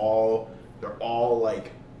like they're all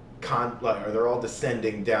like or they're all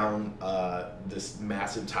descending down this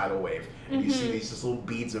massive tidal wave, and you see these just little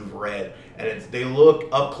beads of red, and they look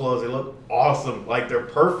up close, they look awesome, like they're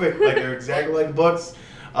perfect, like they're exactly like books.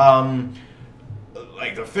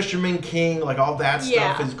 Like the Fisherman King, like all that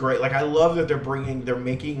stuff is great. Like I love that they're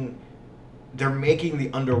making the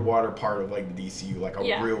underwater part of like the DCU like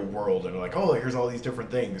a real world, and like, oh, here's all these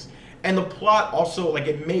different things, and the plot also, like,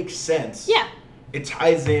 it makes sense. Yeah, it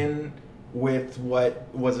ties in with what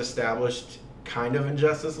was established kind of in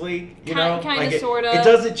Justice League, you know, kind of, sort of. It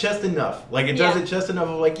does it just enough. Like it does it just enough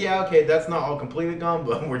of like, yeah, okay, that's not all completely gone,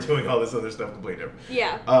 but we're doing all this other stuff completely different.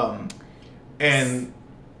 Yeah. And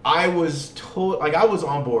I was I was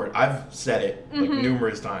on board. I've said it like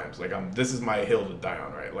numerous times. Like this is my hill to die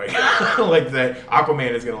on, right? Like like that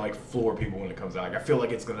Aquaman is gonna like floor people when it comes out. Like I feel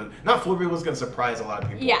like it's gonna not floor people, it's gonna surprise a lot of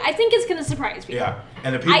people. Yeah, I think it's gonna surprise people. Yeah,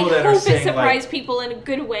 and the people that are saying, I hope it surprise people in a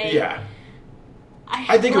good way. Yeah,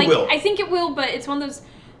 I think it will. I think it will, but it's one of those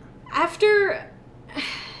after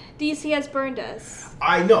DC has burned us.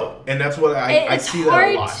 I know, and that's what I see that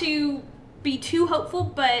a lot. It's hard to be too hopeful,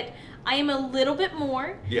 but I am a little bit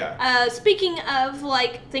more. Yeah. Speaking of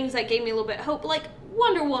like things that gave me a little bit of hope, like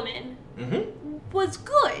Wonder Woman was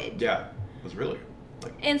good. Yeah, it was really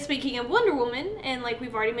good. And speaking of Wonder Woman, and like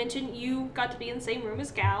we've already mentioned, you got to be in the same room as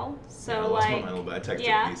Gal. So I lost my mind a little bit. I texted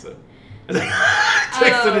Anissa.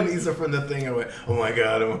 Anissa from the thing. I went, oh my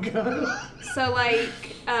god. So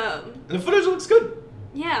like, and the footage looks good.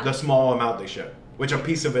 Yeah. The small amount they showed, which a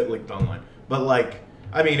piece of it leaked online, but like.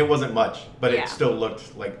 I mean, it wasn't much, but it still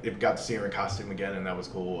looked like it got to see her in costume again, and that was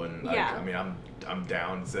cool. And I mean, I'm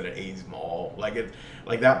down instead of A's Mall. Like it,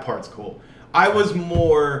 like that part's cool. I was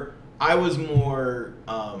more.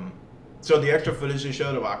 So the extra footage they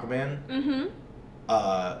showed of Aquaman,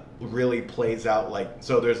 really plays out like.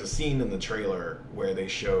 So there's a scene in the trailer where they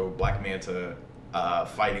show Black Manta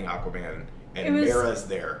fighting Aquaman. And Mera's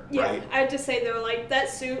there, right? I had to say, they were like, that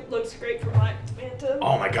suit looks great for Black Manta.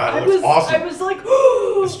 Oh my god, it looks awesome. I was like,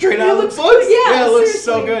 oh! Straight out of the books? Yeah, it looks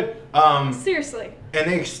so good. Seriously.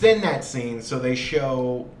 And they extend that scene, so they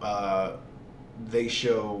show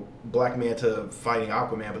Black Manta fighting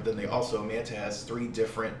Aquaman, but then they also, Manta has 3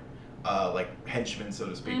 different, like, henchmen, so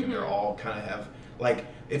to speak, and they're all kind of have, like,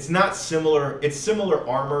 it's not similar, it's similar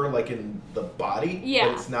armor, like, in the body,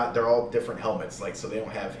 but it's not, they're all different helmets, like, so they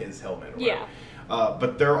don't have his helmet or whatever.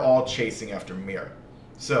 But they're all chasing after Mera.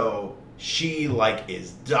 So she, like,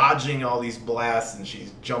 is dodging all these blasts, and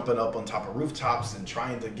she's jumping up on top of rooftops and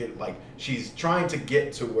trying to get, like, she's trying to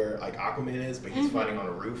get to where, like, Aquaman is, but he's fighting on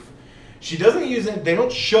a roof. She doesn't use it. They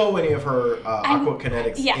don't show any of her aqua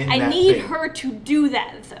kinetics in that thing. I need her to do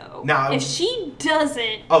that, though. Now, if she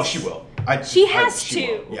doesn't... Oh, she will. She has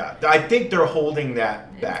to. Will. Yeah. I think they're holding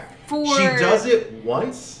that back. She does it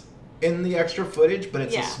once in the extra footage, but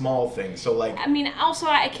it's a small thing. So, like... I mean, also,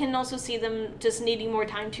 I can also see them just needing more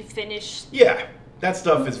time to finish... Yeah. That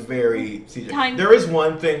stuff is very... CGI. There is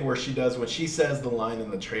one thing where she does, when she says the line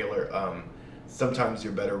in the trailer... sometimes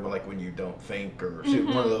you're better when you don't think, or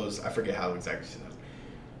one of those, I forget how exactly she does.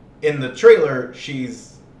 In the trailer,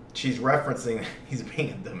 she's referencing, he's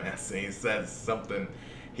being a dumbass, and he says something,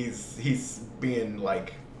 he's being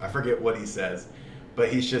like, I forget what he says, but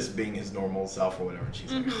he's just being his normal self or whatever, and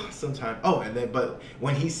she's like, oh, sometimes, but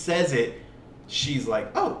when he says it, she's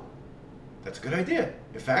like, oh, that's a good idea,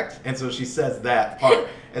 in fact, and so she says that part,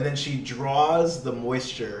 and then she draws the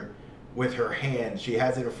moisture with her hand. She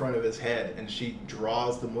has it in front of his head, and she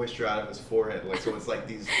draws the moisture out of his forehead, like, so it's like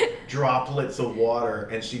these droplets of water,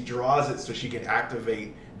 and she draws it so she can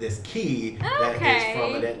activate this key that is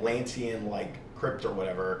from an Atlantean, like, crypt or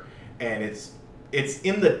whatever, and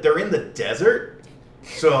they're in the desert,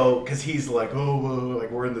 so, because he's like,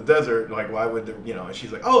 like, we're in the desert, like, why would and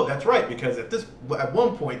she's like, oh, that's right, because at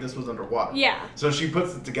one point, this was underwater. Yeah. So she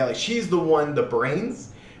puts it together. She's the brains.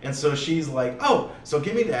 And so she's like, oh, so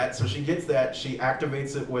give me that. So she gets that. She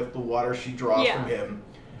activates it with the water she draws from him.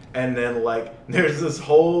 And then, like, there's this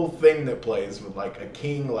whole thing that plays with, like, a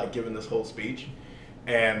king, like, giving this whole speech.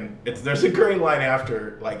 And there's a great line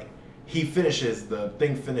after, like, the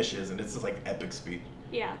thing finishes, and it's this, like, epic speech.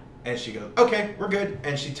 Yeah. And she goes, okay, we're good.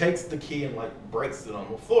 And she takes the key and, like, breaks it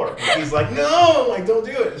on the floor. And he's like, no, like, don't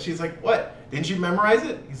do it. And she's like, what? Didn't you memorize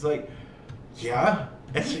it? He's like, yeah.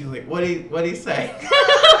 And she's like, what'd he say?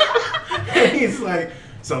 And he's like,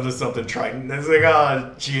 something Triton. And it's like,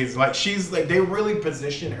 oh, jeez. Like, she's like, they really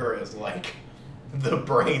position her as, like, the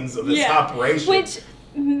brains of this operation. Which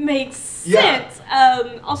makes sense.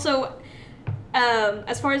 Also,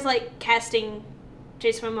 as far as, like, casting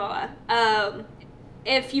Jason Momoa,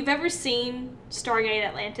 if you've ever seen Stargate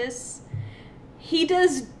Atlantis, he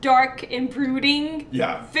does dark and brooding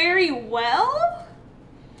very well.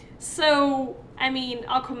 So, I mean,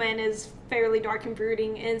 Aquaman is fairly dark and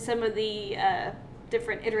brooding in some of the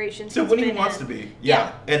different iterations. So when he wants to be,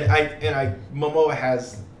 and Momoa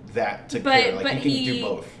has that to carry. Like he can do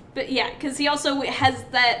both. But yeah, because he also has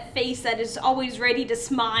that face that is always ready to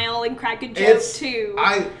smile and crack a joke too.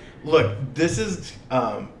 This is.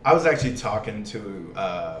 I was actually talking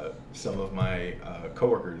to some of my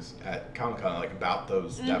coworkers at Comic-Con about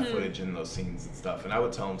that footage and those scenes and stuff, and I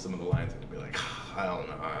would tell them some of the lines and they'd be like, I don't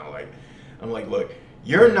know. I'm like, look,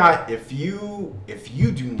 you're not if you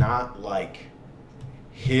do not like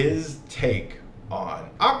his take on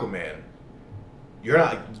Aquaman, you're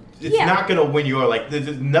not. It's not going to win you over. Like,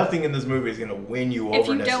 there's nothing in this movie is going to win you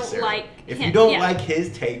over necessarily. If you don't like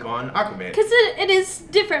his take on Aquaman. Because it is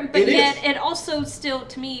different, but yet it also still,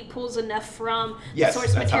 to me, pulls enough from the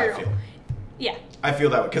source material. How I feel. Yeah. I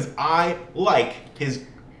feel that way. Because I like his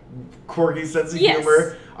quirky sense of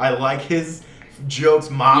humor. I like his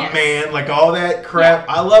jokes, man, like all that crap.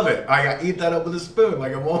 Yeah. I love it. I eat that up with a spoon.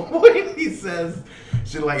 Like, at one point, he says,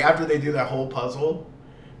 after they do that whole puzzle,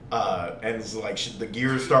 and it's like the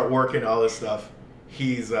gears start working, all this stuff.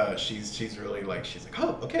 She's really like, she's like,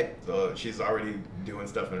 oh, okay. So she's already doing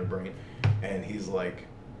stuff in her brain, and he's like,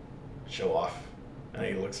 show off. And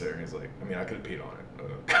he looks at her and he's like, I mean, I could have peed on it.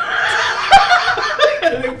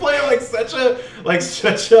 And they play him like such a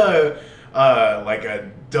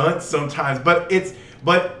dunce sometimes, but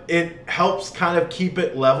it helps kind of keep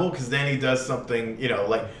it level because then he does something,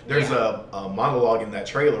 there's a monologue in that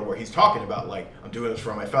trailer where he's talking about I'm doing this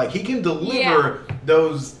for my family. Like he can deliver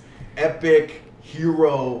those epic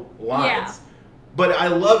hero lines, but I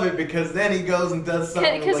love it because then he goes and does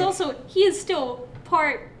something. Because also he is still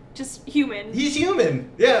part just human. He's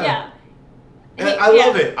human, yeah. And I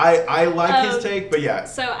love it. I like his take, but yeah.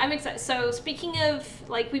 So I'm excited. So speaking of,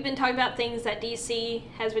 we've been talking about things that DC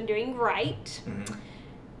has been doing right,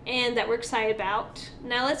 and that we're excited about.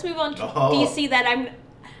 Now let's move on to DC that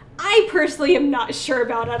I personally am not sure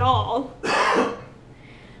about at all.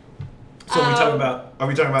 So are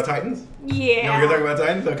we talking about Titans? Yeah. We're talking about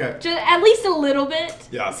Titans? Okay. Just at least a little bit.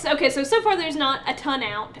 Yeah. So far there's not a ton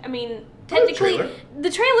out. I mean, technically, the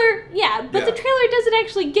trailer, but the trailer doesn't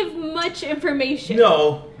actually give much information.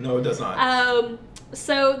 No, it does not.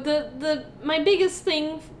 So my biggest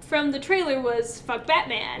thing from the trailer was fuck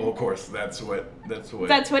Batman. Well, of course, that's what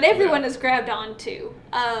everyone has grabbed onto.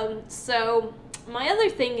 So my other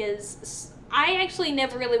thing is, I actually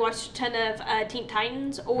never really watched a ton of Teen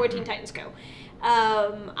Titans or Teen Titans Go.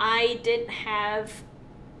 I didn't have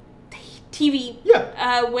TV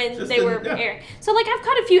when they were airing. So, I've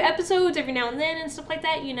caught a few episodes every now and then and stuff like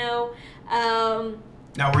that,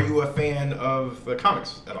 Now, were you a fan of the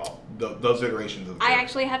comics at all? Those iterations of the I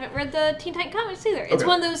actually haven't read the Teen Titan comics either. It's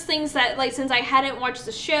one of those things that, since I hadn't watched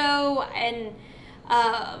the show and...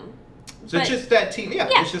 so it's just that team,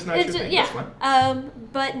 it's just not your thing. Yeah. That's fine.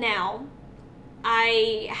 But now...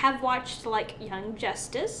 I have watched Young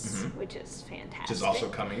Justice, which is fantastic. Which is also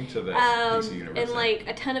coming to the DC universe. And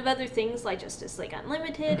a ton of other things like Justice League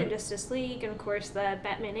Unlimited and Justice League, and of course the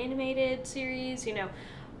Batman animated series.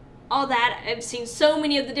 All that. I've seen so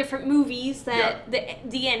many of the different movies that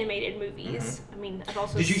the animated movies. I mean, I've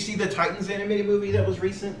also. Did you see the Titans animated movie that was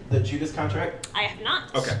recent, the Judas Contract? I have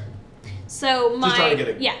not. Okay. So just trying to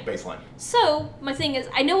get a baseline. So my thing is,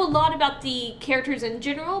 I know a lot about the characters in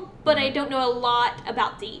general, but I don't know a lot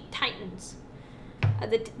about the Titans,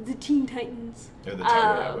 the Teen Titans. Or the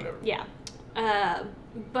Titan, whatever. Yeah,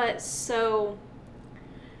 but so.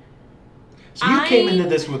 So you came into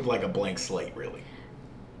this with a blank slate, really.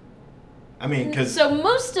 I mean, because so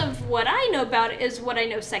most of what I know about it is what I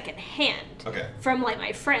know secondhand. Okay. From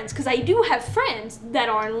my friends, because I do have friends that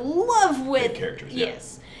are in love with the characters.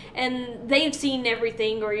 Yes. And they've seen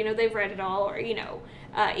everything, or, they've read it all, or,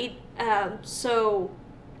 so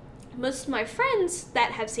most of my friends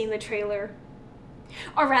that have seen the trailer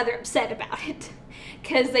are rather upset about it,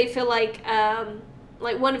 because they feel like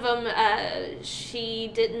one of them,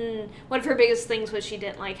 one of her biggest things was she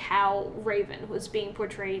didn't like how Raven was being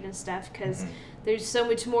portrayed and stuff, because there's so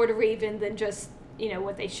much more to Raven than just,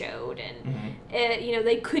 what they showed, and,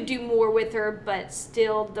 they could do more with her, but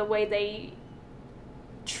still the way they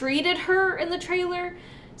treated her in the trailer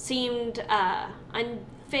seemed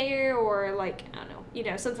unfair, or I don't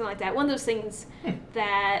know, something like that. One of those things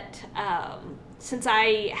that since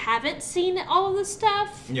I haven't seen all of the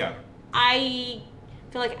stuff, yeah, I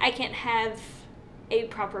feel like I can't have a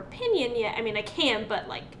proper opinion yet. I mean, I can, but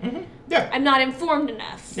like, yeah, I'm not informed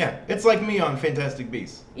enough. Yeah, it's like me on Fantastic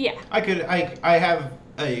Beasts. Yeah. I have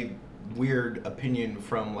a weird opinion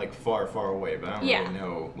from like far away, but I don't really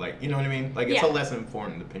know, like, you know what I mean? Like, it's a less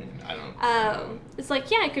informed opinion. I don't know. It's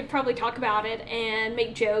like, I could probably talk about it and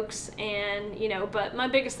make jokes and, but my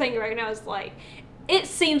biggest thing right now is like, it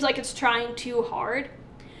seems like it's trying too hard.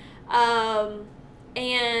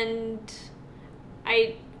 And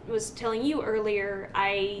I was telling you earlier,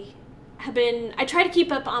 I try to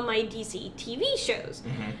keep up on my DC TV shows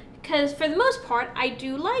because for the most part, I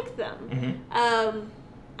do like them.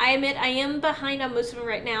 I admit I am behind on most of them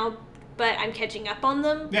right now, but I'm catching up on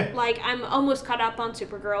them. Yeah. Like, I'm almost caught up on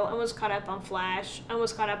Supergirl, almost caught up on Flash,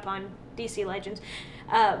 almost caught up on DC Legends.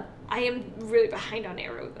 I am really behind on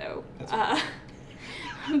Arrow, though.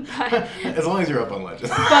 But as long as you're up on Legends.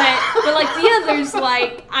 but like the others,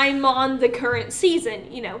 like, I'm on the current season,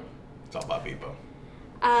 It's all about Bebo.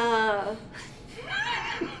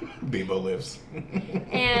 Bebo lives.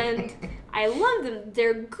 And I love them.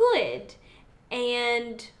 They're good.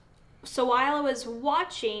 And so while I was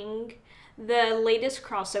watching the latest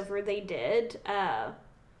crossover they did,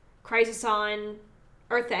 Crisis on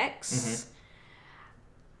Earth X,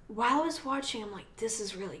 while I was watching, I'm like, this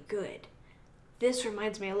is really good. This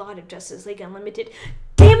reminds me a lot of Justice League Unlimited.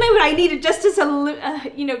 Damn it, I need a Justice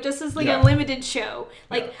League Unlimited show.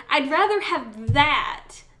 Like, I'd rather have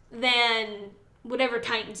that than whatever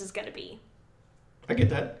Titans is going to be. I get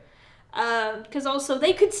that. Because also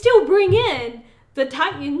they could still bring in the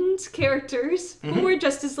Titans characters for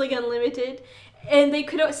Justice League Unlimited, and they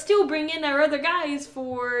could still bring in our other guys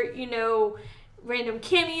for, random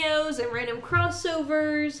cameos and random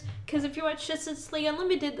crossovers. Because if you watch Justice League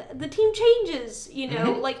Unlimited, the team changes,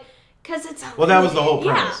 like, because it's well, that was the whole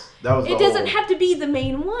premise. That was it doesn't have to be the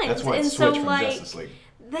main ones. That's why it switched from Justice League.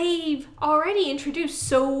 They've already introduced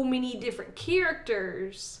so many different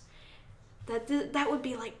characters that would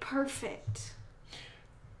be like perfect.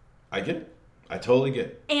 I get it. I totally get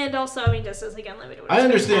it. And also, I mean, Justice League Unlimited. I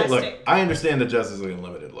understand. Fantastic. Look, I understand the Justice League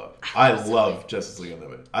Unlimited love. I love Justice League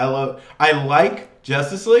Unlimited. I like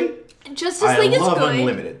Justice League. Justice League is good. I love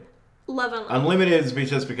Unlimited. Love Unlimited. Unlimited is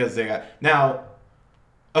just because they got now.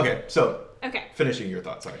 Okay, so finishing your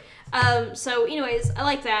thoughts. Sorry. So, anyways, I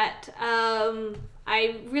like that.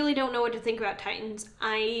 I really don't know what to think about Titans.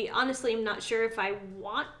 I honestly am not sure if I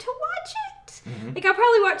want to watch it. Like, I'll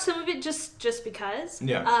probably watch some of it just because.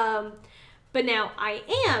 Yeah. But now I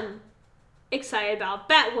am excited about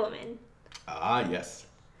Batwoman. Ah, yes.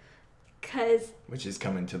 Which is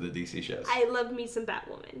coming to the DC shows. I love me some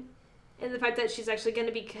Batwoman. And the fact that she's actually going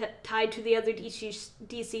to be tied to the other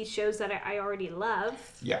DC shows that I already love.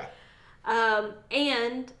 Yeah.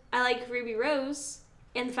 And I like Ruby Rose.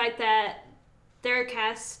 And the fact that they're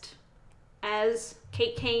cast as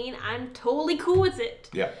Kate Kane, I'm totally cool with it.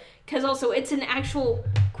 Yeah. Because also, it's an actual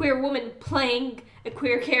queer woman playing a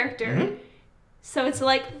queer character. So it's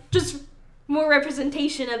like, just more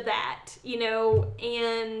representation of that,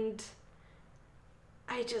 and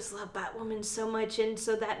I just love Batwoman so much, and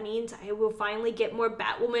so that means I will finally get more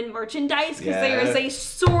Batwoman merchandise, because there is a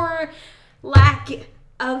sore lack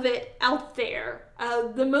of it out there.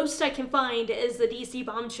 The most I can find is the DC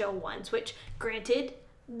Bombshell ones, which, granted,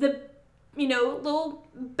 the little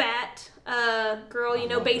bat girl,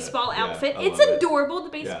 baseball outfit. It's adorable. The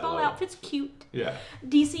baseball outfit's cute. Yeah.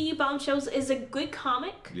 DC Bombshells is a good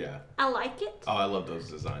comic. Yeah. I like it. Oh, I love those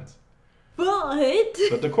designs.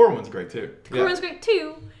 But the core one's great too. The core one's great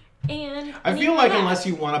too. And I feel like unless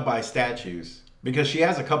you want to buy statues, because she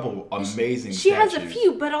has a couple amazing she statues. She has a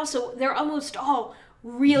few, but also they're almost all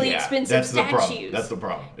really expensive statues. That's the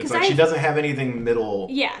problem. It's like she doesn't have anything in the middle.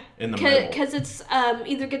 Because it's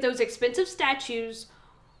either get those expensive statues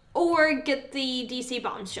or get the DC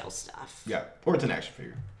Bombshell stuff. Yeah, or it's an action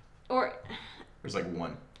figure. Or there's like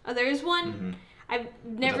one. Oh, there is one? I've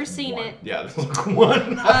never seen it. Yeah, there's like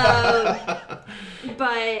one.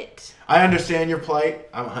 But I understand your plight.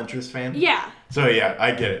 I'm a Huntress fan. Yeah. So yeah,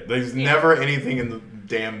 I get it. There's never anything in the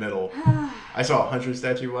damn middle. I saw a Huntress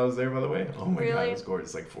statue while I was there, by the what? Oh my god, it was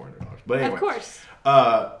gorgeous. It's like $400. But anyway. Of course.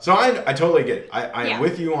 So I totally get it. I am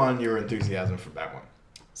with you on your enthusiasm for Batwoman.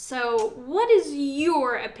 So what is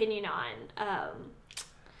your opinion on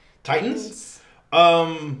Titans?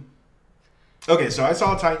 Okay, so I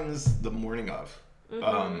saw Titans the morning of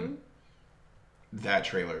that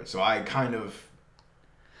trailer. So I kind of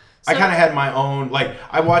had my own, like,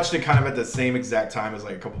 I watched it kind of at the same exact time as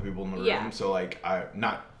like a couple people in the room. So like,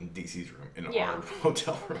 not in DC's room, in our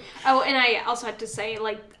hotel room. Oh, and I also had to say,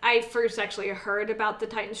 like, I first actually heard about the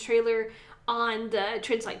Titans trailer on the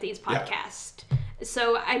Trends Like These podcast.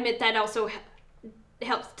 So I admit that also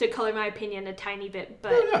helps to color my opinion a tiny bit,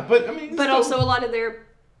 but but I mean, but also a lot of their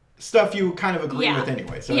stuff you kind of agree with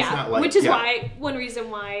anyway. So it's not like which is why one reason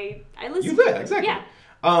why I listen. Exactly. Yeah.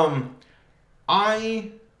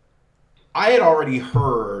 I had already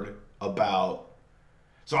heard about.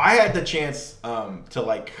 So I had the chance to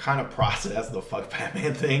like kind of process the fuck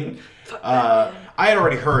Batman thing. I had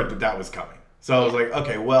already heard that was coming. So I was like,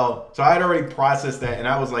 okay, well, so I had already processed that, and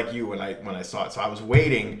I was like you when I saw it. So I was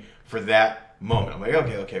waiting for that moment. I'm like,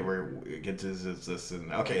 okay, we get to this,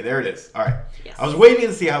 and okay, there it is. All right. Yes. I was waiting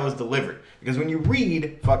to see how it was delivered, because when you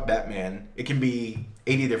read "Fuck Batman," it can be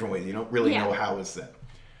 80 different ways. You don't really know how it's said.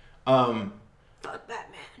 Fuck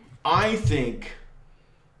Batman. I think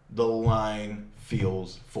the line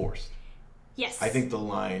feels forced. Yes. I think the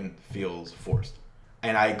line feels forced.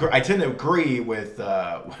 And I tend to agree with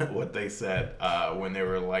what they said when they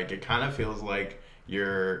were like, it kind of feels like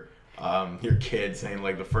your kid saying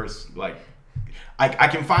like the first, like, I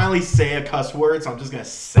can finally say a cuss word, so I'm just going to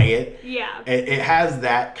say it. Yeah. It has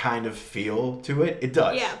that kind of feel to it. It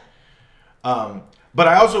does. Yeah. But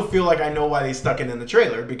I also feel like I know why they stuck it in the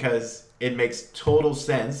trailer, because it makes total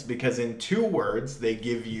sense, because in 2 words, they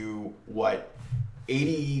give you what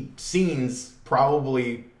 80 scenes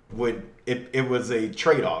probably would. It was a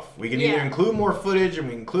trade-off. We can either include more footage and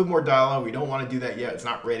we include more dialogue. We don't want to do that yet. It's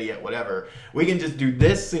not ready yet, whatever. We can just do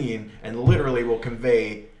this scene and literally will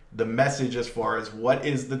convey the message as far as what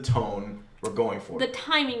is the tone we're going for. The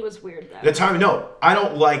timing was weird, though. The timing, no. I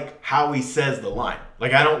don't like how he says the line.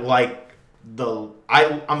 Like, I don't like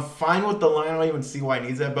I'm fine with the line. I don't even see why he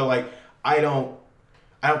needs that. But, like, I don't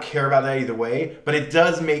care about that either way. But it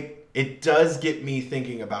does get me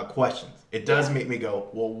thinking about questions. It does make me go,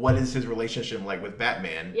 well, what is his relationship like with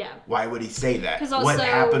Batman? Yeah. Why would he say that? Also, what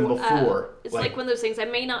happened before? It's like one of those things. I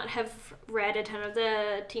may not have read a ton of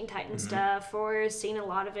the Teen Titans stuff or seen a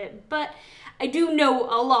lot of it, but I do know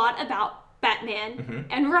a lot about Batman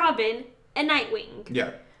and Robin and Nightwing.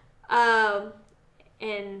 Yeah.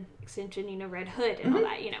 And extension, Red Hood and all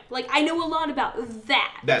that, Like, I know a lot about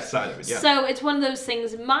that. That side of it, yeah. So it's one of those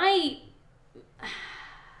things.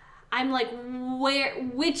 I'm like,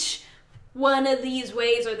 which one of these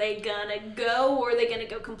ways are they gonna go, or are they gonna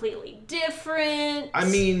go completely different? I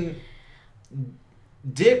mean,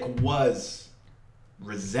 Dick was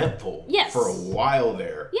resentful for a while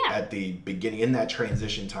there at the beginning, in that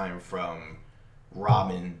transition time from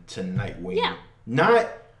Robin to Nightwing. Yeah.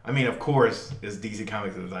 I mean, of course, it's DC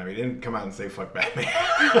Comics at the time. He didn't come out and say "fuck Batman,"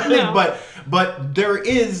 No. but there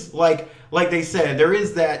is like they said, there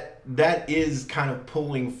is that is kind of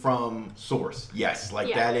pulling from source. Yes,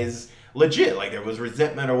 that is legit. Like, there was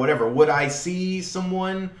resentment or whatever. Would I see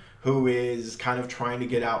someone who is kind of trying to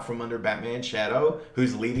get out from under Batman's shadow,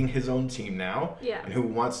 who's leading his own team now, and who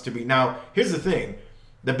wants to be? Now, here's the thing: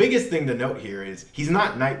 the biggest thing to note here is he's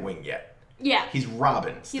not Nightwing yet. Yeah, he's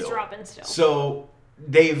Robin still. He's Robin still. So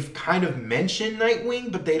they've kind of mentioned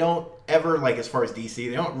Nightwing, but they don't ever, like, as far as DC,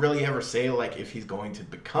 they don't really ever say, like, if he's going to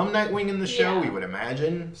become Nightwing in the show. We would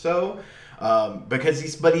imagine so, because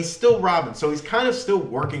he's still Robin, so he's kind of still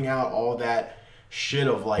working out all that shit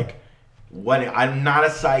of, like, I'm not a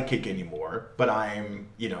sidekick anymore, but I'm,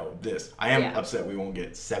 this. I am upset we won't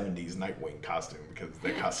get 70s Nightwing costume, because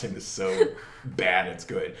the costume is so bad it's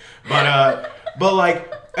good. But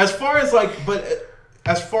like, as far as a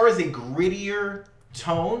grittier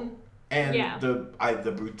tone and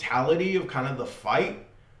the brutality of kind of the fight,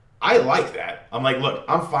 I like that. I'm like, look,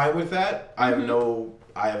 I'm fine with that. I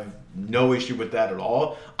have no issue with that at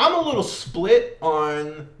all. I'm a little split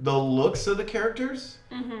on the looks of the characters.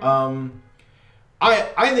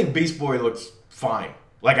 I think Beast Boy looks fine.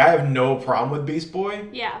 Like, I have no problem with Beast Boy.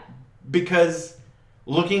 Yeah. Because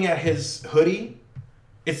looking at his hoodie,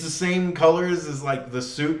 it's the same colors as, like, the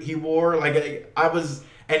suit he wore. Like,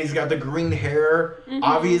 and he's got the green hair.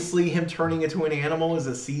 Obviously, him turning into an animal is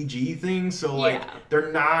a CG thing. So, like,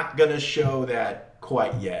 they're not going to show that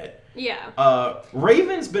quite yet. Yeah.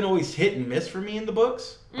 Raven's been always hit and miss for me in the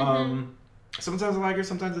books. Sometimes I like her,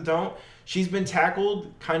 sometimes I don't. She's been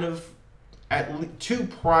tackled kind of at 2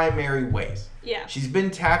 primary ways. Yeah. She's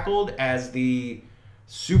been tackled as the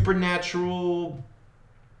supernatural,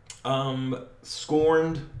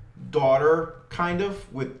 scorned daughter, kind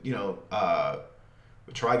of, with,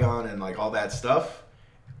 with Trigon and, like, all that stuff.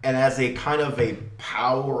 And as a kind of a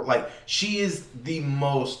power, like, she is the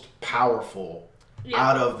most powerful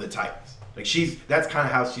out of the Titans. Like, that's kind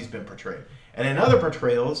of how she's been portrayed. And in other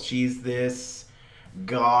portrayals, she's this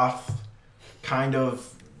goth, kind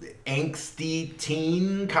of angsty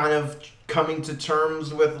teen, kind of coming to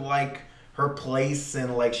terms with, like, her place,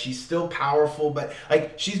 and like she's still powerful, but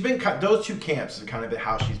like she's been those two camps are kind of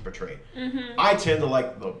how she's portrayed. Mm-hmm. I tend to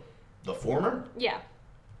like the former. Yeah.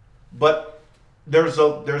 But there's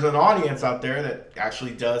an audience out there that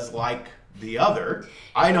actually does like the other.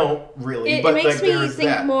 I don't really, but it makes like, me there's think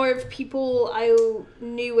that. more of people I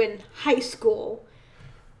knew in high school.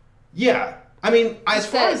 Yeah, I mean, as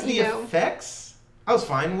far That, as the you know. effects, I was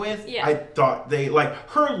fine with. Yeah. I thought they like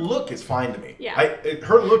her look is fine to me. Yeah.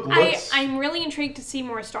 Her look looks. I'm really intrigued to see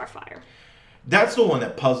more Starfire. That's the one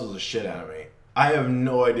that puzzles the shit out of me. I have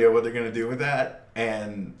no idea what they're gonna do with that,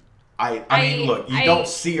 and I mean, look, you don't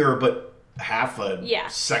see her, but half a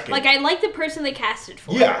second. Like, I like the person they casted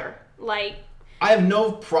for her. Like, I have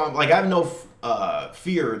no problem. Like, I have no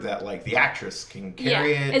fear that like the actress can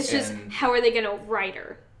carry it. It's just how are they gonna write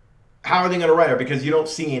her? How are they gonna write her? Because you don't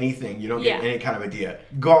see anything. You don't get any kind of idea.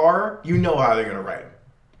 Gar, you know how they're gonna write him.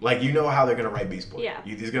 Like, you know how they're gonna write Beast Boy. Yeah.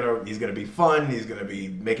 He's gonna be fun. He's gonna be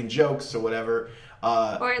making jokes or whatever.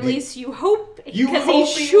 Or at least you hope, because he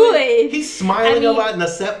should. He's smiling a lot in the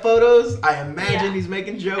set photos. I imagine he's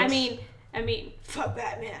making jokes. I mean, fuck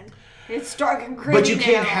Batman. It's dark and gritty. But you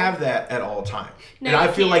can't have that at all times. No, and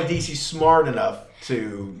I feel like DC's smart enough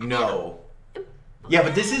to know. Yeah,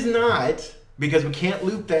 but this is not, because we can't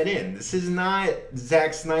loop that in. This is not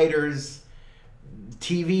Zack Snyder's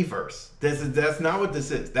TV verse. That's not what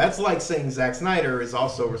this is. That's like saying Zack Snyder is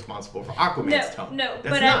also responsible for Aquaman's tone. No,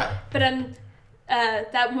 That's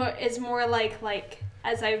that is more like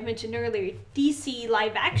as I mentioned earlier, DC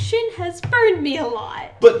live action has burned me a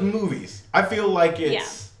lot. But movies, I feel like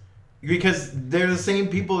it's because they're the same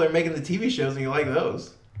people that are making the TV shows, and you like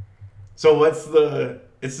those. So it's the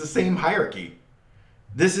same hierarchy.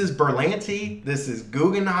 This is Berlanti, this is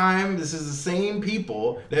Guggenheim, this is the same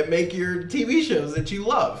people that make your TV shows that you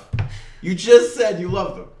love. You just said you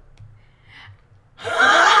love them.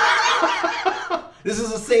 This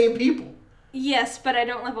is the same people. Yes, but I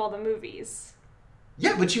don't love all the movies.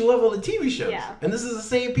 Yeah, but you love all the TV shows. Yeah. And this is the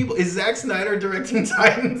same people. Is Zack Snyder directing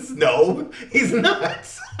Titans? No, he's not.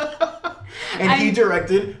 He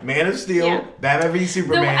directed Man of Steel, Batman v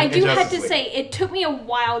Superman, I do and have Justice to League. say, it took me a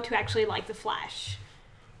while to actually like The Flash.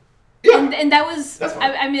 Yeah. And that was, That's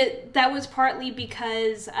fine. I mean, that was partly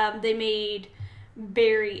because they made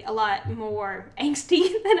Barry a lot more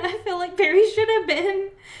angsty than I feel like Barry should have been.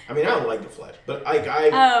 I mean, I don't like The Flash, but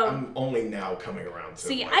I'm only now coming around to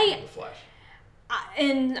liking The Flash.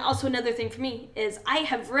 And also another thing for me is I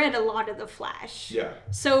have read a lot of The Flash. Yeah.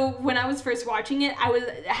 So when I was first watching it,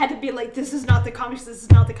 I had to be like, this is not the comics, this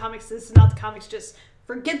is not the comics, this is not the comics. Just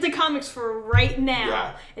forget the comics for right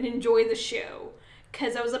now and enjoy the show.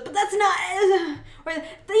 Because I was like, but that's not... Or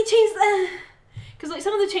they changed the... Because like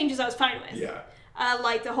some of the changes I was fine with. Yeah.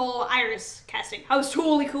 Like the whole Iris casting. I was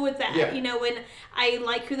totally cool with that. Yeah. You know, when I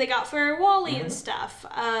like who they got for Wally and stuff.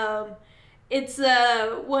 It's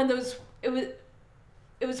one of those...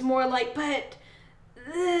 It was more like, but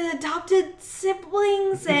adopted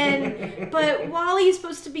siblings, but Wally's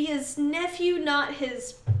supposed to be his nephew, not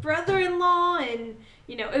his brother-in-law, and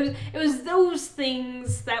you know, it was those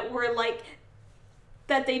things that were like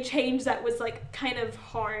that they changed that was like kind of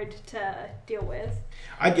hard to deal with.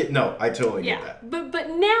 I totally get that. But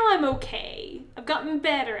now I'm okay. I've gotten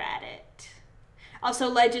better at it. Also,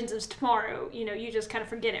 Legends of Tomorrow, you know, you just kind of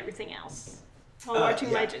forget everything else while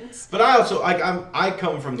watching Legends. But I also I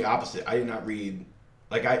come from the opposite. I did not read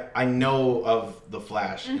I know of the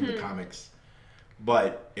Flash in the comics,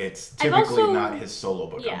 but it's typically not his solo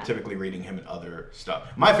book. Yeah. I'm typically reading him in other stuff.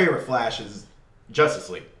 My favorite Flash is Justice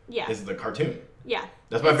League. Yeah. Is the cartoon. Yeah.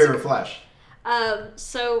 That's my favorite Flash.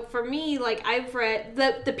 So for me, like I've read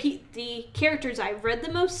the characters I've read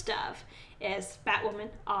the most of is Batwoman,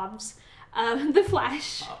 Obs, the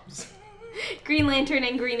Flash. Obs. Green Lantern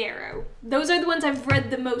and Green Arrow. Those are the ones I've read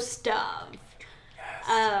the most of.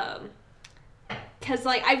 Yes. Cause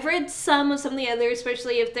like I've read some of the others,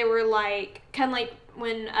 especially if they were like kind of like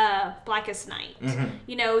when Blackest Night. Mm-hmm.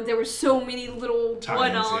 You know, there were so many little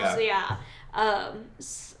one-offs,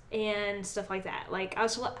 and stuff like that. Like I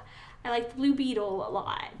like the Blue Beetle a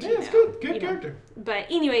lot. Yeah, it's good character. Know. But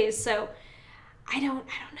anyways, so I don't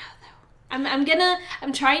know though.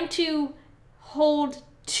 I'm trying to hold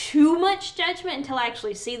too much judgment until I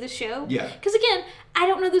actually see the show. Yeah. Because again, I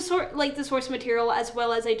don't know the source material as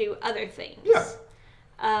well as I do other things.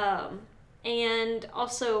 Yeah. And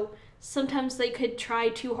also sometimes they could try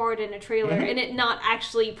too hard in a trailer and it not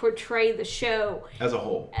actually portray the show as a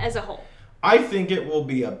whole. I think it will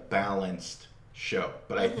be a balanced show,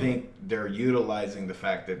 but I think they're utilizing the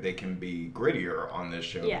fact that they can be grittier on this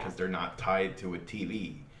show because they're not tied to a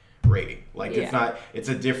TV rating. Like it's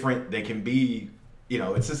a different, they can be,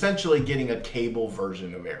 it's essentially getting a cable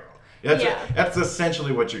version of Arrow. That's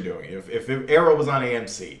essentially what you're doing. If Arrow was on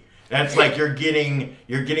AMC, that's like you're getting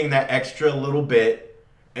that extra little bit,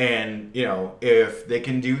 and if they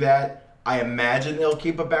can do that, I imagine they'll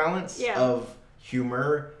keep a balance of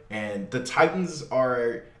humor. And the Titans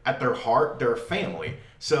are at their heart, they're a family.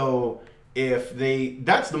 So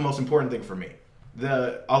that's the most important thing for me.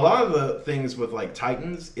 A lot of the things with like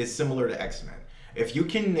Titans is similar to X-Men. If you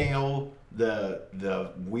can nail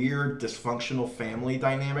the weird dysfunctional family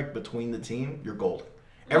dynamic between the team, you're golden.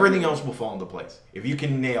 Everything else will fall into place if you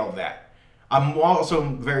can nail that. I'm also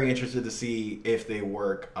very interested to see if they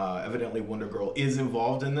work. Evidently, Wonder Girl is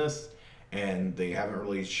involved in this, and they haven't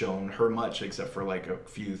really shown her much except for like a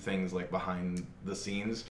few things like behind the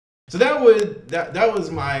scenes. So that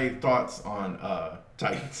was my thoughts on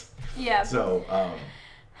Titans. Yeah. So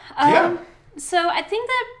So I think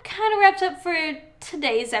that kind of wraps up for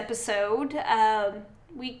today's episode.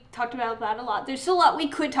 We talked about that a lot. There's still a lot we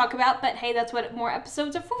could talk about, but hey, that's what more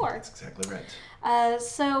episodes are for. That's exactly right.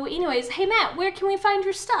 So anyways, hey Matt, where can we find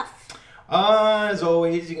your stuff? As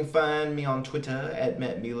always, you can find me on Twitter at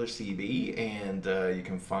MattMuellerCB, and you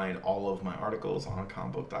can find all of my articles on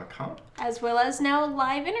comicbook.com. As well as now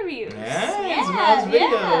live interviews. As well as videos.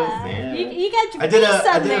 Yeah. You got your face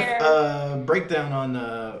on there. I did a breakdown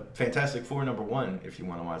on Fantastic Four #1, if you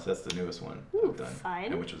want to watch. That's the newest one I've done.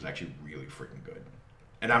 Fine. Which was actually really freaking good.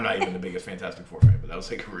 And I'm not even the biggest Fantastic Four fan, but that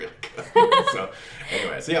was like really good. So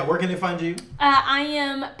where can they find you? I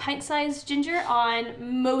am Pint-Sized Ginger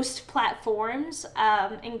on most platforms,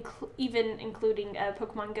 even including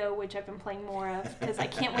Pokemon Go, which I've been playing more of because I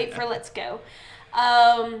can't wait for Let's Go.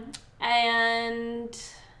 And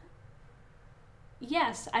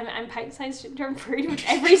yes, I'm Pint-Sized Ginger on pretty much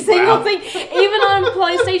every single thing, even on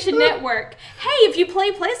PlayStation Network. Hey, if you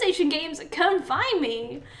play PlayStation games, come find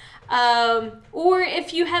me. Or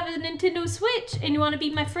if you have a Nintendo Switch and you want to be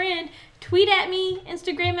my friend, tweet at me,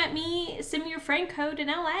 Instagram at me, send me your friend code, and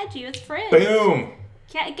I'll add you as friend. Boom!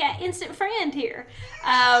 Got instant friend here.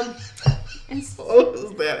 What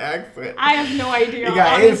was that accent? I have no idea. You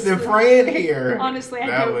got instant friend here. Honestly,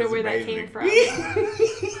 I don't know where that came from.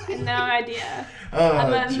 I have no idea.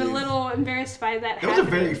 I'm a little embarrassed by that. That was a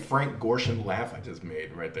very Frank Gorshin laugh I just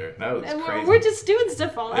made right there. That was crazy. We're just doing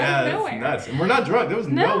stuff all out of nowhere. Nuts. And we're not drunk. There was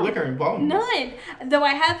no liquor involved. None. Though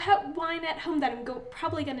I have wine at home that I'm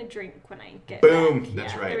probably going to drink when I get Boom. back.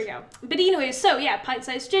 That's right. There we go. But anyways, so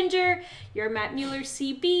Pint-Sized Ginger, you're Matt Mueller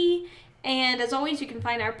CB, and as always, you can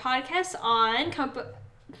find our podcast on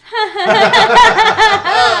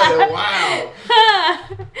Wow.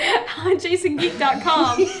 on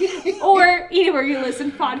jasongeek.com or anywhere you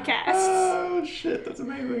listen to podcasts. Oh shit, that's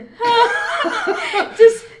amazing.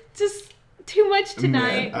 just too much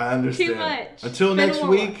tonight. Man, I understand. Too much. Until next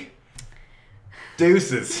week,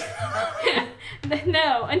 deuces.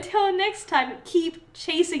 No, until next time, keep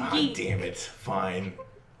chasing geek. Damn it. Fine.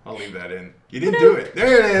 I'll leave that in. You didn't do it.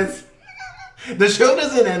 There it is. The show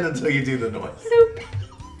doesn't end until you do the noise. Nope.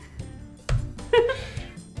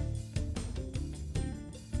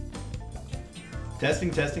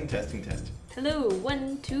 Testing. Hello,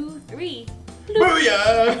 1, 2, 3.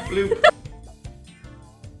 Booyah! Bloop.